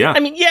 Yeah.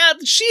 I mean, yeah,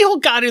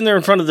 She-Hulk got in there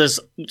in front of this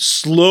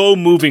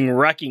slow-moving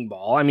wrecking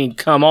ball. I mean,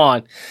 come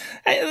on.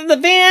 The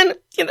van,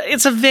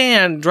 it's a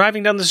van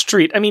driving down the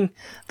street. I mean,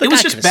 it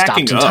was just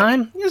backing up.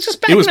 Time. It was just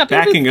backing up. It was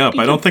backing up.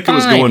 I don't think it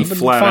was going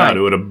flat out.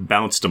 It would have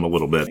bounced him a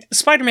little bit.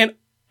 Spider-Man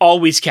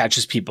always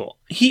catches people.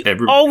 He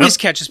always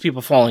catches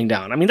people falling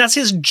down. I mean, that's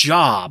his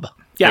job.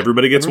 Yeah.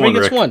 Everybody gets one,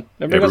 Rick.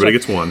 Everybody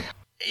gets one.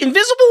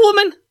 Invisible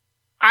Woman,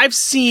 I've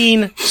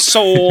seen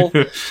Soul,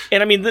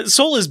 and I mean,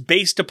 Soul is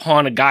based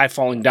upon a guy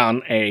falling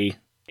down a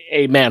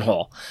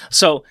manhole.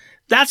 So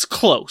that's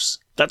close.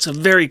 That's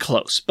very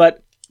close.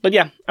 But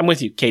yeah, I'm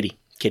with you, Katie.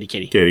 Kind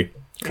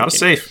of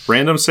safe.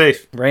 Random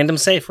safe.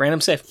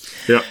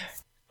 Yeah.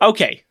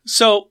 Okay,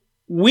 so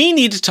we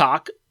need to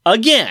talk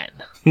again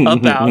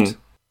about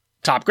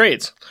top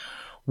grades.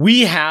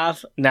 We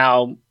have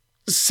now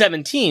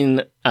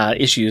 17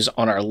 issues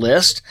on our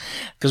list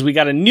because we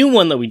got a new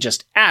one that we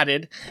just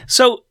added.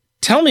 So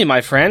tell me,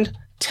 my friend,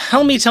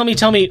 tell me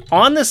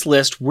on this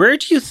list, where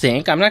do you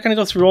think, I'm not going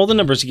to go through all the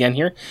numbers again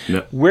here,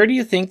 where do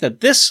you think that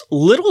this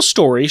little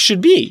story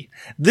should be?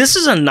 This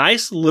is a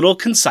nice little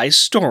concise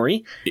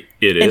story. It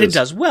is. And it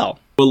does well.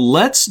 Well,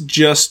 let's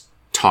just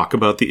talk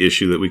about the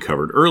issue that we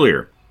covered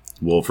earlier.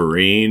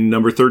 Wolverine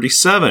number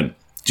 37.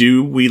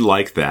 Do we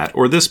like that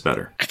or this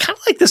better? I kind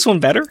of like this one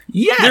better.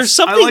 Yes, there's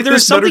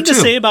something to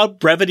say about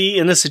brevity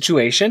in the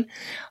situation.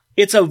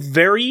 It's a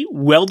very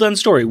well done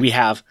story. We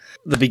have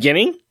the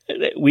beginning.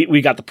 We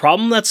got the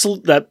problem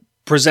that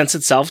presents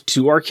itself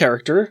to our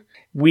character.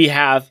 We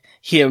have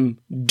him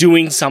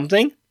doing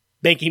something,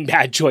 making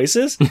bad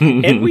choices,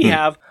 and we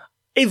have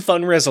a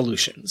fun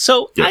resolution.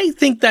 So I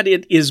think that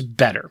it is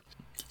better.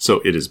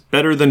 So it is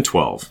better than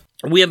 12.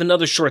 We have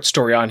another short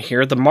story on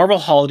here, the Marvel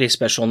Holiday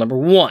Special number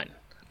 1.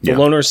 The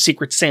Loner's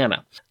Secret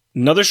Santa.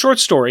 Another short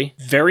story,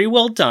 very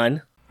well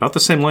done. About the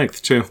same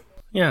length, too.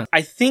 Yeah.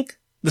 I think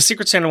the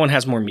Secret Santa one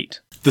has more meat.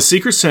 The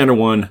Secret Santa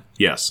one,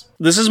 yes.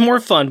 This is more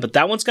fun, but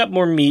that one's got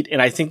more meat,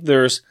 and I think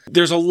there's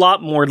a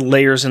lot more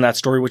layers in that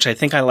story, which I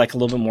think I like a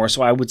little bit more,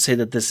 so I would say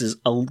that this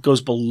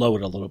goes below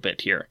it a little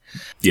bit here.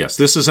 Yes,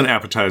 this is an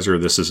appetizer.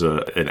 This is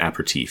an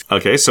aperitif.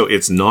 Okay, so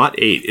it's not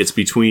 8. It's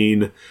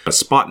between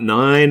spot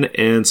 9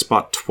 and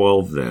spot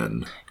 12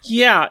 then.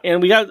 Yeah,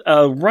 and we got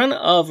a run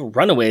of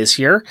Runaways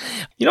here.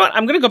 You know what?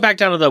 I'm going to go back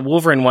down to the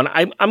Wolverine one.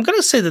 I'm going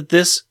to say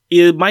that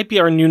it might be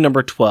our new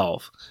number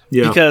 12.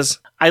 Yeah. Because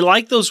I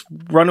like those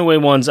Runaway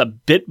ones a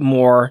bit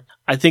more.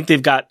 I think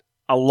they've got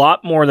a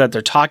lot more that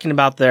they're talking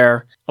about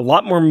there, a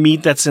lot more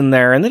meat that's in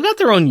there, and they've got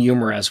their own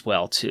humor as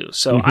well, too.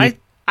 So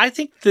I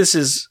think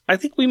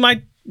we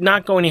might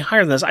not go any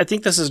higher than this. I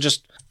think this is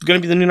just going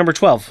to be the new number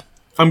 12.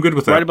 I'm good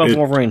with that. Right above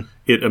Wolverine.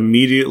 It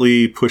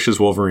immediately pushes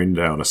Wolverine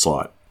down a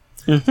slot.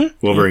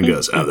 Wolverine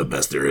goes, I'm the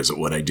best there is at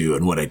what I do,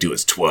 and what I do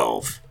is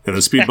 12. And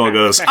then Speedball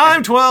goes,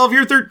 I'm 12,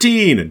 you're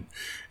 13.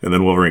 And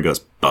then Wolverine goes,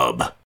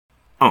 bub.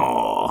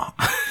 Aww.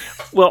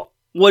 Well,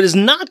 what is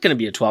not going to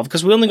be a 12,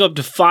 because we only go up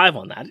to 5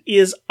 on that,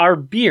 is our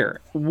beer.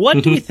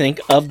 What do you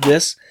think of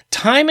this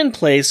time and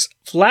place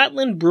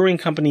Flatland Brewing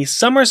Company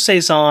Summer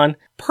Saison?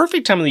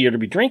 Perfect time of the year to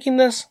be drinking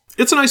this.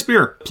 It's a nice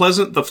beer.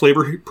 Pleasant. The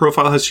flavor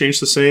profile has changed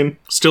the same.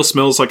 Still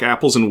smells like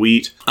apples and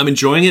wheat. I'm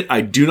enjoying it.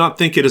 I do not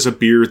think it is a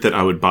beer that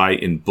I would buy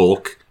in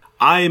bulk.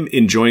 I'm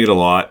enjoying it a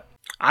lot.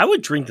 I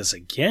would drink this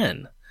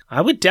again. I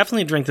would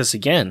definitely drink this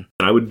again.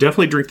 I would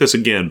definitely drink this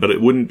again, but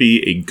it wouldn't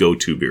be a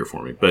go-to beer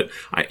for me. But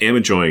I am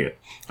enjoying it.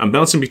 I'm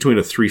bouncing between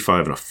a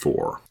 3.5 and a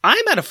 4.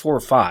 I'm at a 4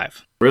 or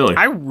 5. Really?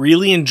 I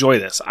really enjoy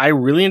this. I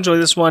really enjoy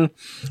this one.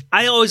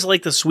 I always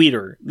like the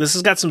sweeter. This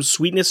has got some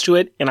sweetness to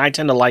it, and I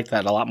tend to like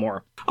that a lot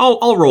more.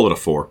 I'll roll it a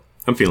 4.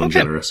 I'm feeling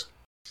generous.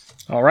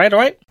 All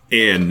right.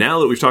 And now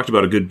that we've talked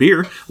about a good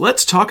beer,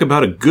 let's talk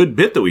about a good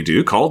bit that we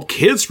do called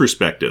Kids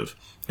Perspective.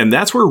 And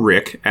that's where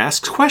Rick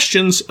asks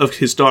questions of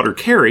his daughter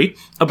Carrie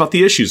about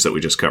the issues that we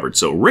just covered.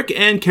 So Rick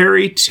and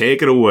Carrie,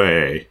 take it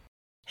away.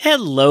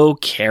 Hello,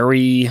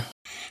 Carrie.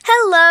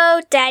 Hello,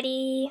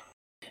 Daddy.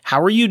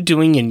 How are you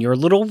doing in your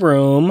little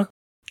room?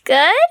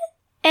 Good?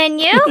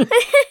 And you?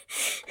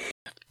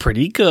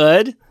 Pretty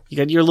good. You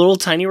got your little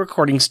tiny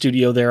recording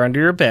studio there under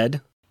your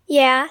bed.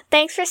 Yeah,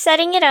 thanks for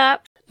setting it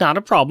up. Not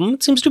a problem.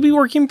 It seems to be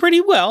working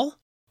pretty well.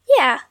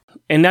 Yeah.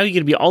 And now you get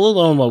to be all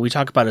alone while we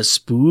talk about a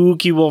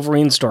spooky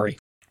Wolverine story.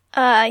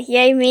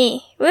 Yay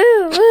me.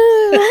 Woo,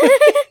 woo.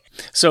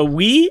 So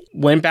we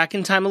went back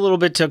in time a little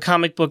bit to a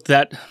comic book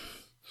that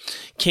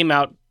came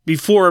out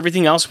before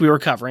everything else we were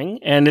covering,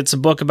 and it's a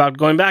book about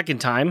going back in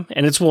time,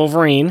 and it's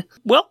Wolverine.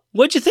 Well,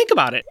 what'd you think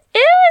about it? It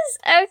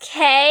was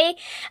okay.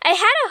 I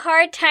had a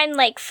hard time,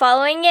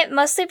 following it,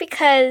 mostly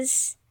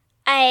because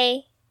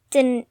I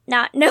did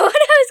not know what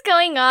was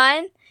going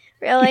on,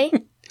 really.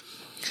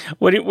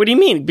 What do you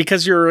mean?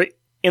 Because you're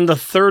in the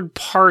third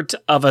part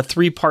of a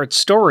 3-part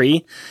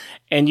story,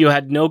 and you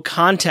had no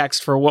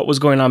context for what was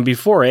going on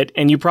before it,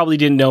 and you probably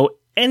didn't know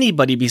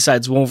anybody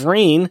besides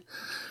Wolverine.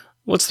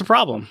 What's the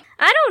problem?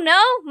 I don't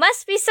know.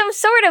 Must be some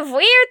sort of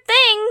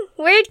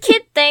weird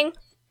kid thing.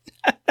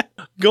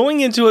 Going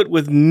into it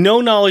with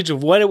no knowledge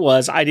of what it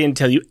was, I didn't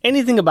tell you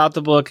anything about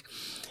the book.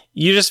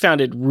 You just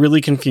found it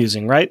really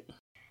confusing, right?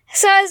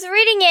 So I was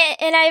reading it,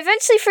 and I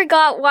eventually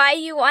forgot why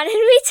you wanted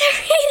me to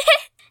read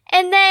it.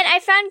 And then I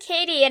found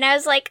Katie, and I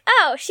was like,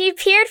 oh, she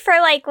appeared for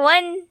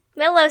 1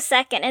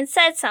 millisecond and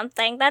said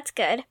something. That's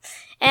good.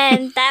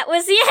 And that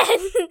was the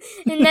end.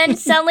 And then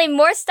suddenly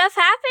more stuff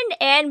happened,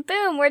 and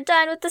boom, we're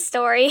done with the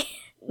story.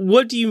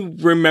 What do you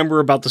remember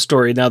about the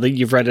story now that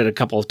you've read it a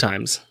couple of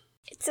times?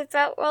 It's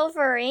about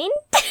Wolverine.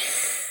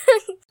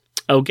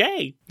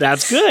 Okay,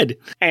 that's good.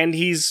 And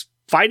he's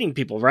fighting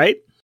people, right?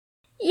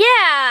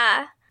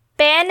 Yeah.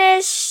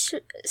 Spanish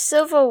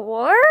Civil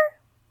War?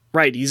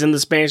 Right, he's in the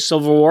Spanish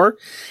Civil War,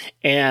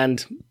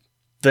 and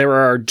there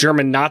are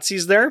German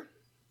Nazis there,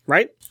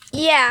 right?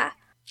 Yeah.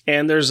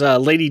 And there's a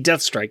Lady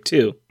Deathstrike,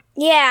 too.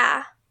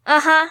 Yeah.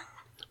 Uh-huh.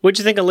 What'd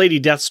you think of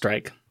Lady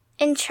Deathstrike?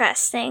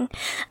 Interesting.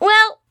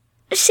 Well,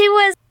 she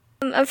was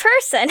a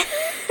person.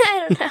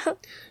 I don't know.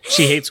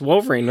 She hates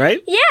Wolverine,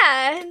 right?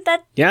 Yeah.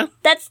 Yeah?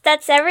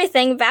 That's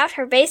everything about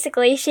her,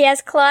 basically. She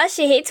has claws,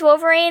 she hates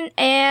Wolverine,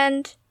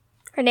 and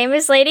her name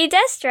is Lady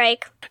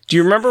Deathstrike. Do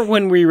you remember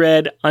when we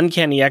read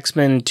Uncanny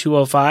X-Men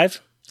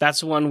 205?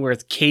 That's the one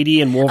with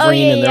Katie and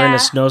Wolverine, and they're in a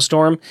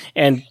snowstorm,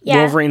 and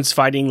Wolverine's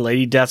fighting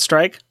Lady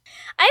Deathstrike?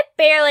 I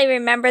barely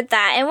remembered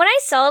that. And when I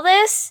saw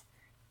this,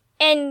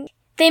 and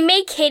they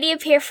made Katie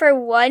appear for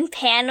one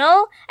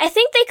panel, I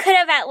think they could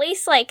have at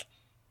least,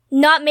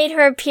 not made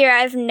her appear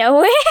out of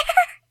nowhere.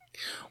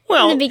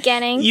 Well, in the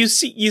beginning. You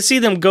see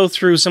them go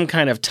through some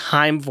kind of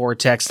time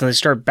vortex, and they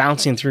start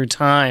bouncing through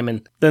time,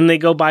 and then they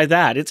go by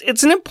that.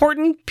 It's an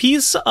important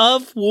piece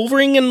of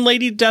Wolverine and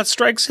Lady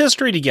Deathstrike's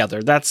history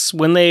together. That's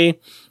when they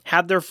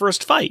had their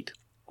first fight.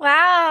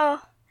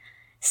 Wow.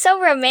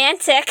 So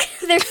romantic.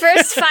 Their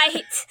first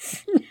fight.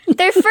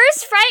 Their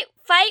first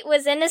fight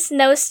was in a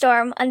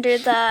snowstorm under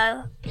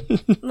the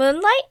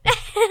moonlight?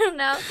 I don't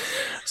know.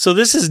 So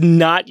this is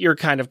not your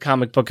kind of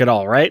comic book at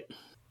all, right?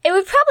 It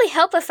would probably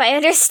help if I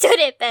understood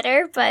it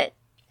better, but...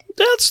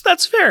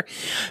 That's fair.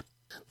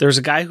 There's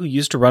a guy who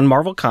used to run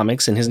Marvel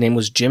Comics, and his name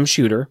was Jim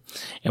Shooter.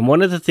 And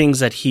one of the things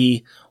that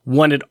he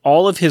wanted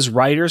all of his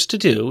writers to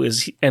do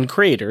and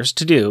creators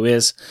to do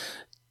is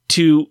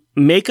to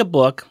make a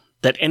book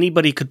that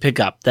anybody could pick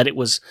up, that it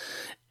was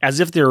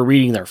as if they were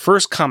reading their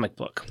first comic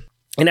book.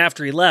 And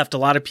after he left, a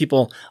lot of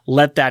people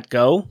let that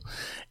go.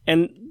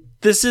 And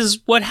this is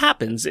what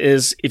happens,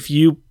 is if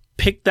you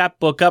pick that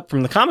book up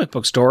from the comic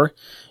book store,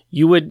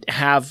 you would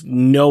have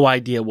no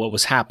idea what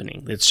was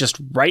happening. It's just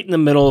right in the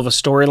middle of a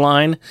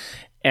storyline,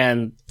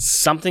 and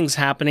something's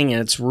happening,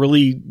 and it's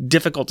really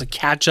difficult to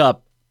catch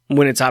up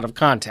when it's out of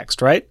context,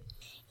 right?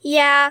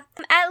 Yeah.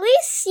 At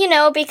least,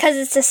 because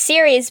it's a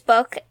series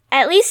book,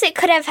 at least it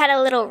could have had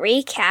a little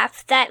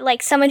recap that,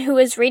 someone who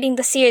was reading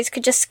the series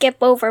could just skip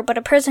over, but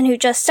a person who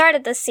just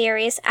started the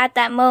series at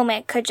that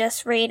moment could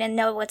just read and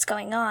know what's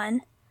going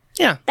on.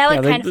 Yeah. That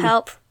would kind of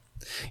help.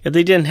 Yeah,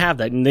 they didn't have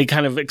that, and they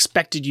kind of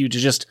expected you to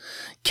just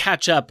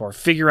catch up or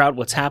figure out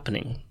what's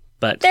happening.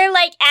 But they're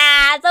like,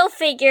 they'll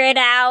figure it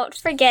out.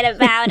 Forget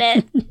about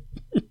it.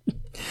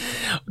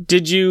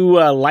 Did you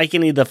like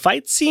any of the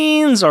fight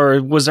scenes,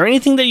 or was there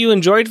anything that you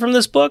enjoyed from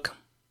this book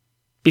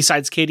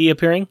besides Katie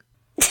appearing?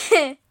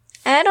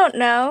 I don't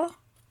know.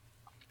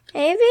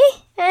 Maybe?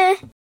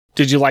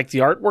 Did you like the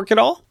artwork at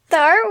all? The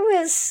art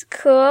was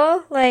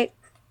cool,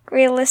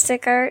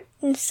 realistic art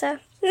and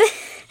stuff.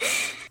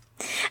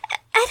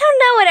 I don't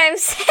know what I'm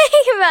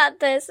saying about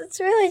this. It's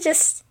really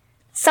just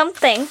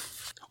something.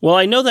 Well,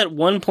 I know that at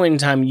one point in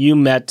time you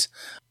met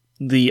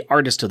the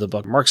artist of the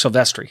book, Mark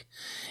Silvestri.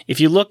 If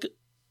you look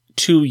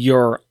to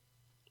your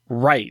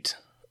right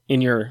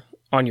on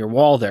your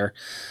wall there,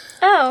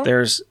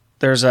 there's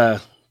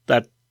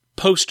that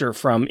poster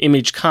from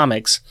Image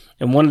Comics,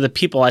 and one of the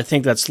people I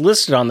think that's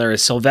listed on there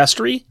is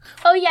Silvestri.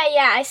 Oh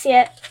yeah, I see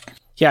it.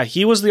 Yeah,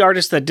 he was the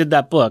artist that did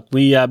that book.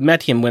 We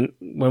met him when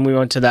we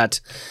went to that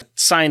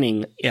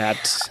signing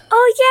at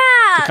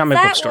the comic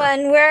book store.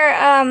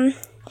 That one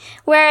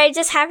where I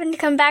just happened to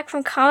come back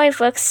from comic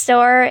book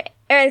store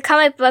or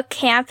comic book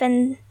camp,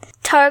 and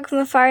Targ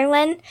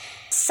McFarlane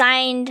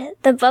signed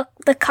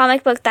the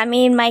comic book that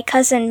me and my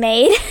cousin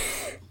made.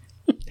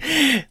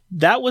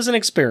 That was an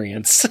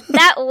experience.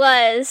 That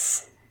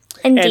was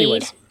indeed.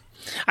 Anyways,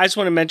 I just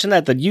want to mention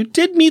that you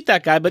did meet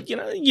that guy, but you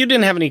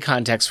didn't have any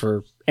context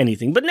for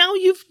anything. But now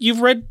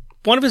you've read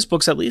one of his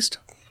books at least.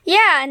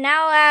 Yeah,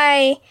 now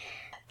I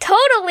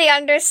totally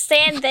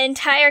understand the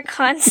entire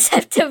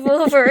concept of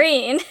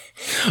Wolverine.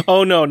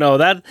 Oh no,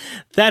 that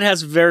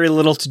has very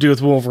little to do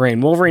with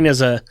Wolverine. Wolverine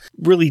is a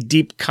really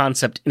deep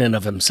concept in and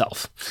of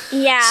himself.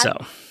 Yeah.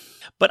 So,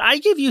 but I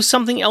gave you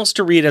something else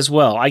to read as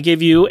well. I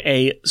gave you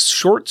a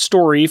short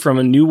story from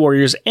a New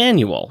Warriors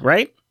annual,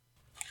 right?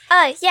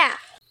 Yeah.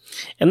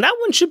 And that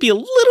one should be a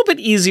little bit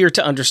easier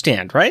to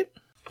understand, right?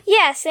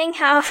 Yeah, seeing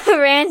how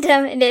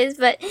random it is,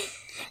 but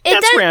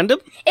random.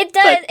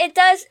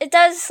 It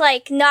does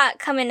like not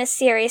come in a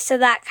series, so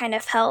that kind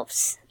of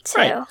helps too.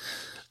 Right.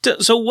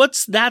 So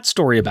what's that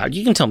story about?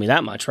 You can tell me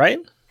that much, right?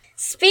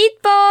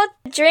 Speedball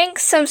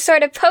drinks some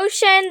sort of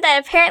potion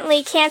that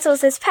apparently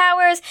cancels his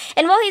powers,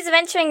 and while he's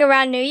adventuring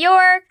around New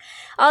York,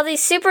 all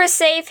these supers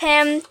save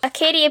him.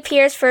 Katie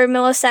appears for a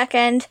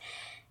millisecond,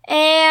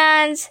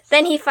 and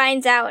then he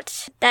finds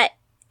out that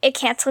it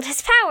canceled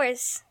his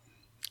powers.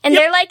 And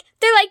they're like,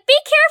 be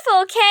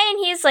careful, okay?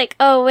 And he's like,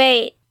 oh,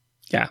 wait.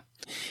 Yeah.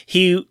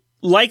 He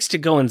likes to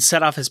go and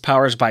set off his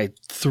powers by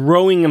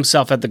throwing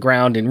himself at the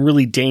ground in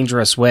really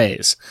dangerous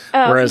ways.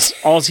 Oh. Whereas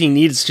all he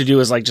needs to do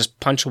is like just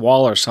punch a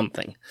wall or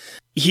something.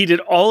 He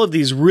did all of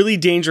these really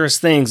dangerous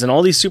things, and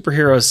all these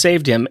superheroes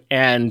saved him.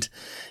 And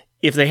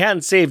if they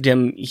hadn't saved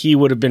him, he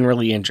would have been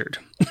really injured.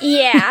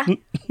 Yeah.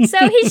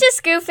 So he's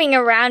just goofing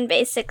around,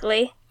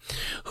 basically.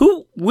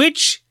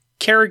 Which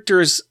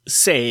characters'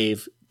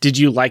 save did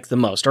you like the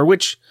most? Or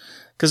which,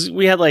 because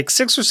we had like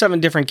 6 or 7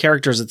 different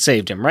characters that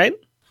saved him, right?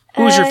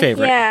 Who was your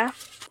favorite? Yeah.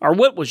 Or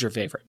what was your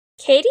favorite?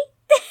 Katie?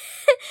 I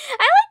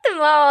like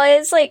them all.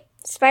 It's like,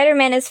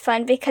 Spider-Man is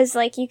fun because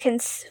like you can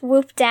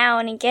swoop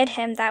down and get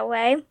him that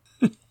way.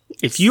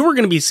 If you were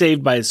going to be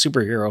saved by a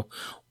superhero,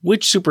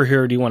 which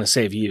superhero do you want to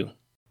save you?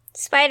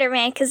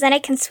 Spider-Man, because then I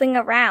can swing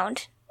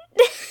around.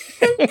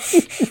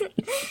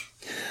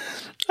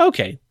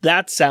 Okay,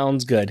 that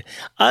sounds good.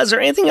 Is there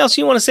anything else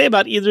you want to say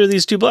about either of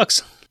these 2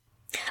 books?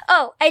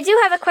 Oh, I do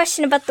have a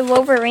question about the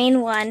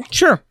Wolverine one.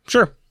 Sure.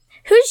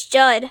 Who's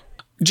Judd?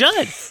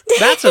 Judd.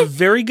 That's a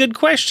very good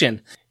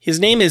question. His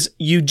name is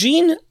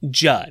Eugene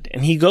Judd,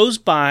 and he goes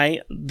by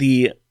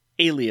the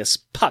alias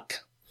Puck.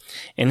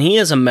 And he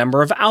is a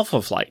member of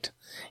Alpha Flight.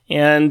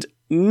 And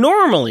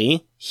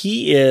normally,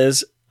 he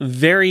is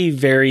very,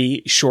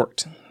 very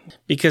short,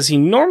 because he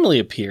normally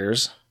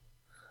appears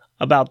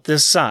about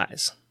this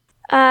size.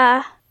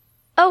 Oh,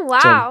 wow.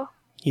 So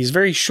he's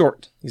very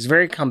short. He's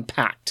very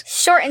compact.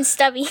 Short and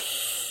stubby.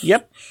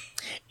 Yep.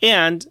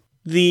 And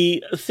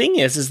the thing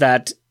is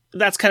that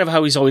that's kind of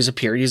how he's always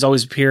appeared. He's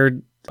always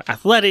appeared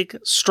athletic,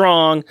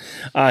 strong.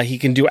 He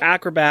can do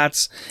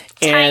acrobats.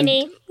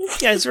 Tiny.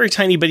 Yeah, he's very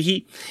tiny, but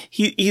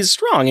he's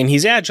strong and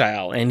he's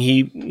agile, and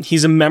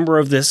he's a member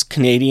of this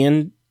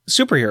Canadian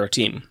superhero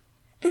team.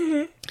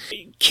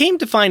 Mm-hmm. Came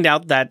to find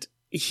out that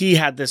he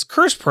had this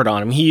curse put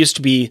on him. He used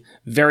to be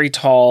very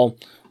tall,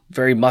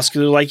 very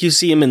muscular, like you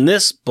see him in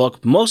this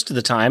book most of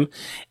the time.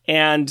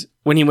 And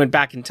when he went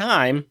back in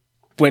time,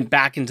 went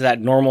back into that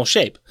normal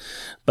shape.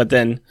 But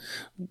then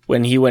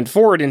when he went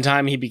forward in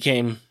time, he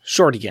became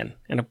short again.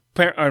 And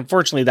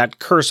unfortunately, that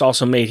curse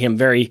also made him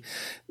gave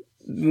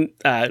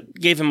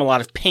him a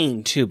lot of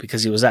pain too,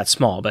 because he was that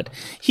small. But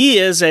he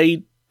is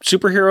a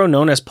superhero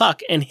known as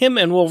Puck, and him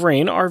and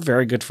Wolverine are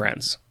very good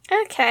friends.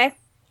 Okay.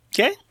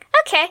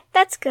 Okay,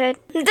 that's good.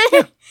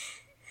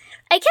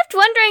 I kept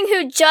wondering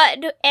who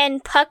Judd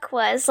and Puck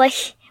was.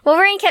 Like,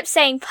 Wolverine kept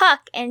saying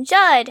Puck and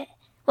Judd.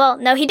 Well,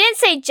 no, he didn't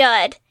say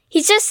Judd.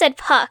 He just said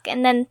Puck,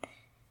 and then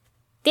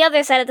the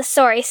other side of the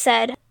story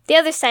said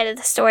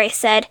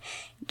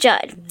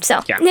Judd.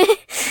 So. Yeah.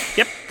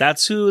 Yep,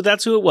 that's who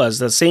it was.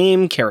 The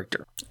same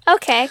character.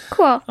 Okay,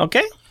 cool.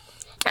 Okay.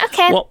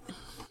 Well,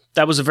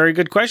 that was a very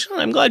good question.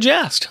 I'm glad you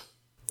asked.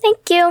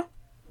 Thank you.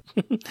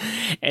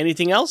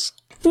 Anything else?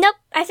 Nope,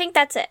 I think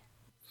that's it.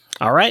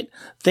 All right.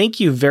 Thank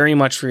you very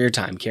much for your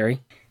time,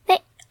 Carrie.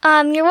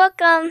 You're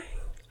welcome.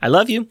 I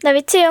love you. Love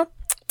you too.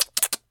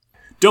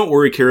 Don't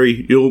worry,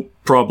 Carrie. You'll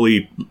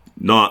probably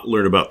not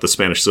learn about the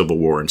Spanish Civil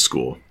War in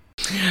school.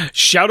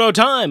 Shout out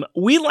time!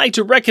 We like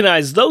to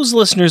recognize those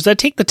listeners that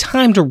take the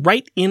time to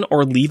write in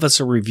or leave us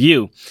a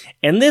review.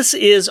 And this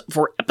is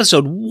for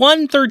episode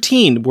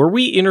 113, where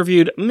we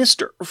interviewed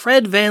Mr.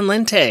 Fred Van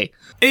Lente,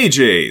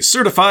 AJ,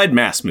 Certified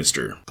Mass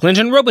Mister,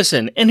 Clinton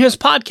Robeson, and his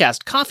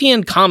podcast Coffee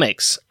and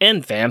Comics,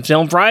 and Fan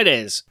Film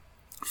Fridays,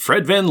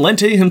 Fred Van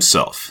Lente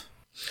himself,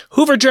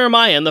 Hoover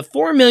Jeremiah and the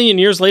 4 Million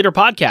Years Later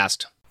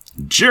podcast,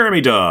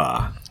 Jeremy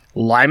Daw,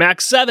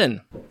 Limax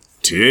 7,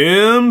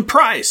 Tim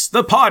Price,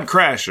 the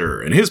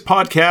Podcrasher, and his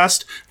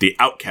podcast, The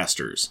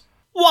Outcasters.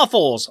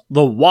 Waffles,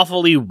 the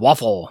Waffly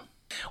Waffle.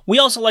 We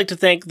also like to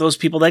thank those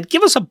people that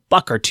give us $1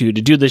 or $2 to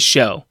do this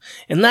show,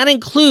 and that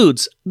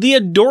includes the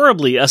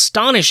adorably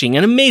astonishing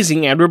and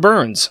amazing Andrew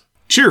Burns,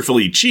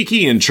 Cheerfully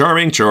cheeky and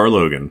charming Char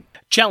Logan,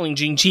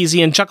 challenging cheesy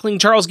and chuckling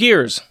Charles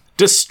Gears,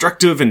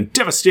 destructive and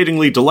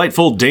devastatingly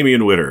delightful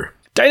Damian Witter,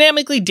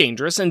 dynamically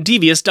dangerous and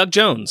devious Doug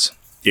Jones,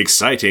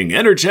 exciting,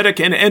 energetic,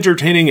 and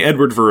entertaining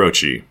Edward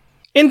Verocci,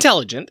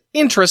 intelligent,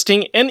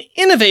 interesting, and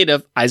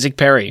innovative Isaac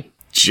Perry,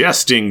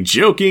 jesting,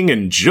 joking,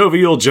 and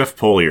jovial Jeff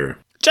Polier,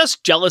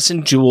 just jealous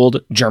and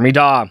jeweled Jeremy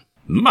Daw,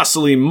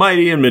 muscly,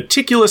 mighty, and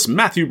meticulous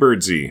Matthew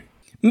Birdsey,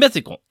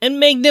 mythical and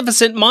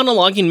magnificent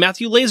monologuing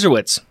Matthew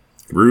Laserwitz,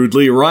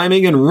 rudely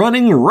rhyming and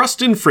running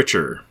Rustin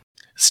Fritcher,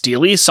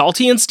 steely,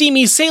 salty, and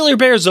steamy Sailor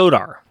Bear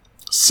Zodar,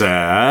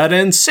 sad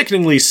and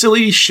sickeningly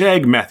silly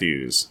Shag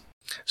Matthews,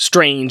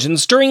 strange and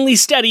stirringly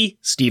steady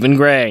Stephen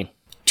Gray,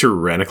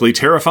 tyrannically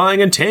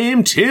terrifying and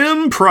tame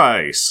Tim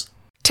Price,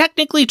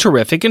 technically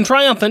terrific and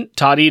triumphant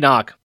Todd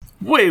Enoch,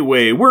 way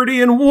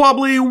wordy and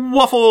wobbly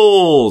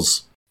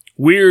Waffles,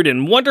 weird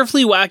and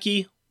wonderfully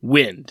wacky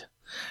Wind.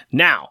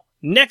 Now,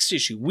 next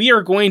issue, we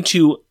are going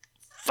to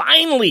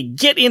finally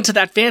get into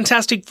that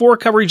Fantastic Four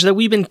coverage that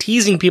we've been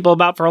teasing people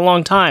about for a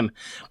long time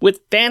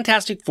with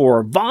Fantastic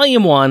Four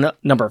Volume 1,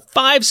 number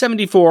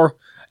 574,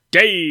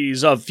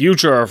 Days of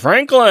Future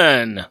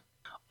Franklin.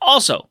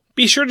 Also,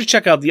 be sure to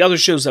check out the other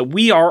shows that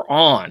we are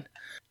on.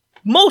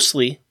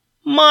 Mostly,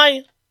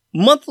 my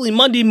monthly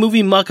Monday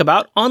movie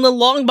muckabout on the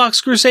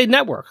Longbox Crusade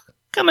Network.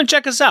 Come and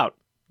check us out.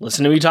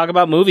 Listen to me talk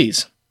about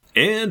movies.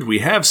 And we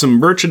have some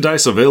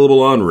merchandise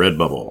available on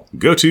Redbubble.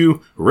 Go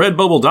to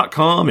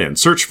redbubble.com and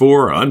search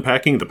for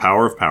Unpacking the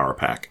Power of Power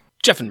Pack.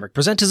 Jeff and Rick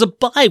Present is a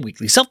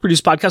bi-weekly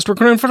self-produced podcast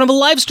recorded in front of a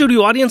live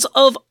studio audience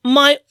of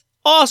my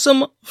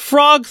awesome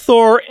Frog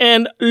Thor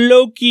and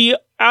Loki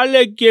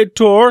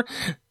Alligator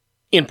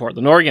in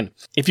Portland, Oregon.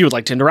 If you would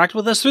like to interact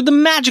with us through the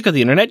magic of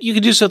the internet, you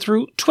can do so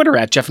through Twitter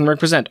at Jeff and Rick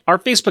Present, our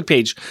Facebook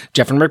page,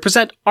 Jeff and Rick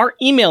Present, our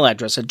email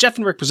address at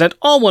jeffandrickpresent,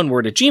 all one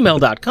word, at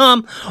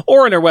gmail.com,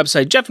 or on our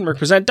website,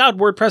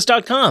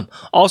 jeffandrickpresent.wordpress.com.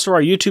 Also,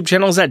 our YouTube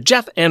channel is at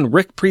Jeff and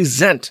Rick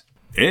Present.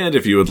 And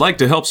if you would like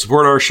to help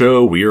support our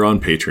show, we are on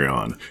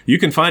Patreon. You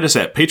can find us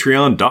at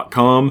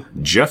patreon.com,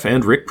 Jeff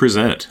and Rick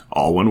Present,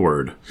 all one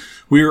word.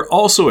 We are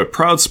also a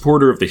proud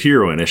supporter of the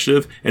Hero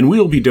Initiative, and we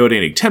will be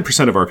donating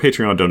 10% of our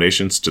Patreon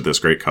donations to this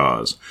great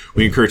cause.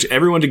 We encourage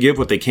everyone to give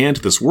what they can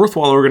to this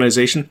worthwhile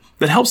organization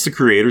that helps the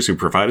creators who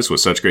provide us with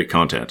such great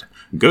content.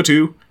 Go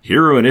to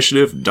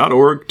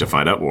heroinitiative.org to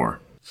find out more.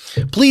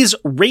 Please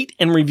rate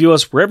and review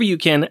us wherever you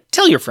can,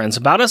 tell your friends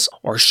about us,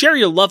 or share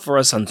your love for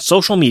us on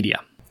social media.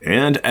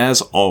 And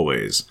as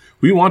always,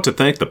 we want to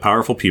thank the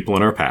powerful people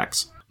in our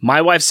packs.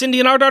 My wife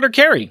Cindy and our daughter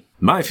Carrie.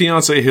 My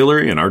fiancée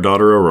Hillary and our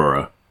daughter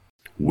Aurora.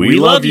 We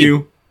love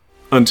you.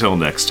 Until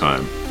next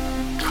time.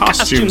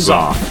 Costumes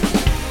off.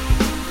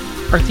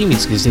 Our theme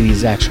music is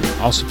 80s Action.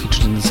 Also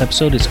featured in this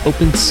episode is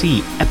Open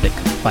Sea Epic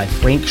by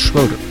Frank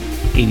Schroeder.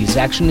 80s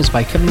Action is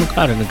by Kevin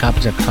McLeod at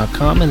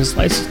Incompetech.com and is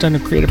licensed under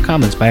Creative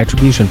Commons by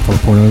Attribution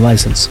 4.0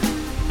 license.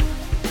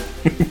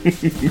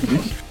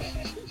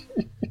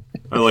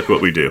 I like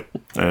what we do.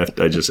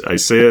 I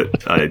say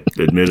it, I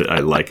admit it,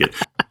 I like it.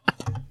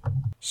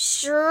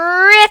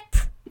 Strip!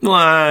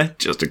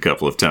 Just a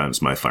couple of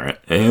times, my friend.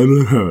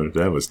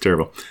 That was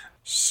terrible.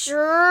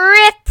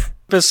 Strip!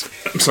 I'm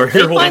sorry,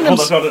 here, hold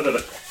on.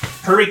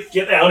 Hurry,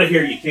 get out of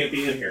here, you can't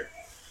be in here.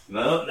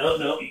 No,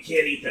 you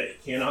can't eat that. You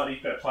cannot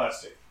eat that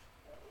plastic.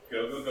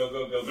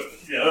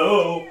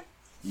 Go.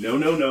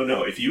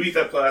 No. If you eat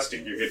that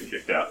plastic, you're getting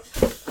kicked out.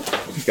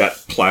 We've got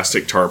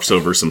plastic tarps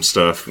over some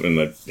stuff, and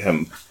I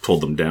haven't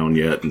pulled them down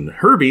yet. And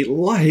Herbie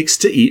likes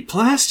to eat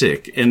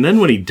plastic. And then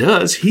when he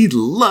does, he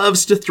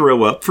loves to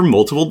throw up for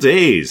multiple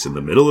days in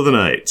the middle of the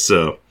night.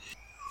 So,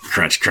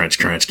 crunch.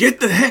 Get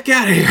the heck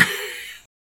out of here.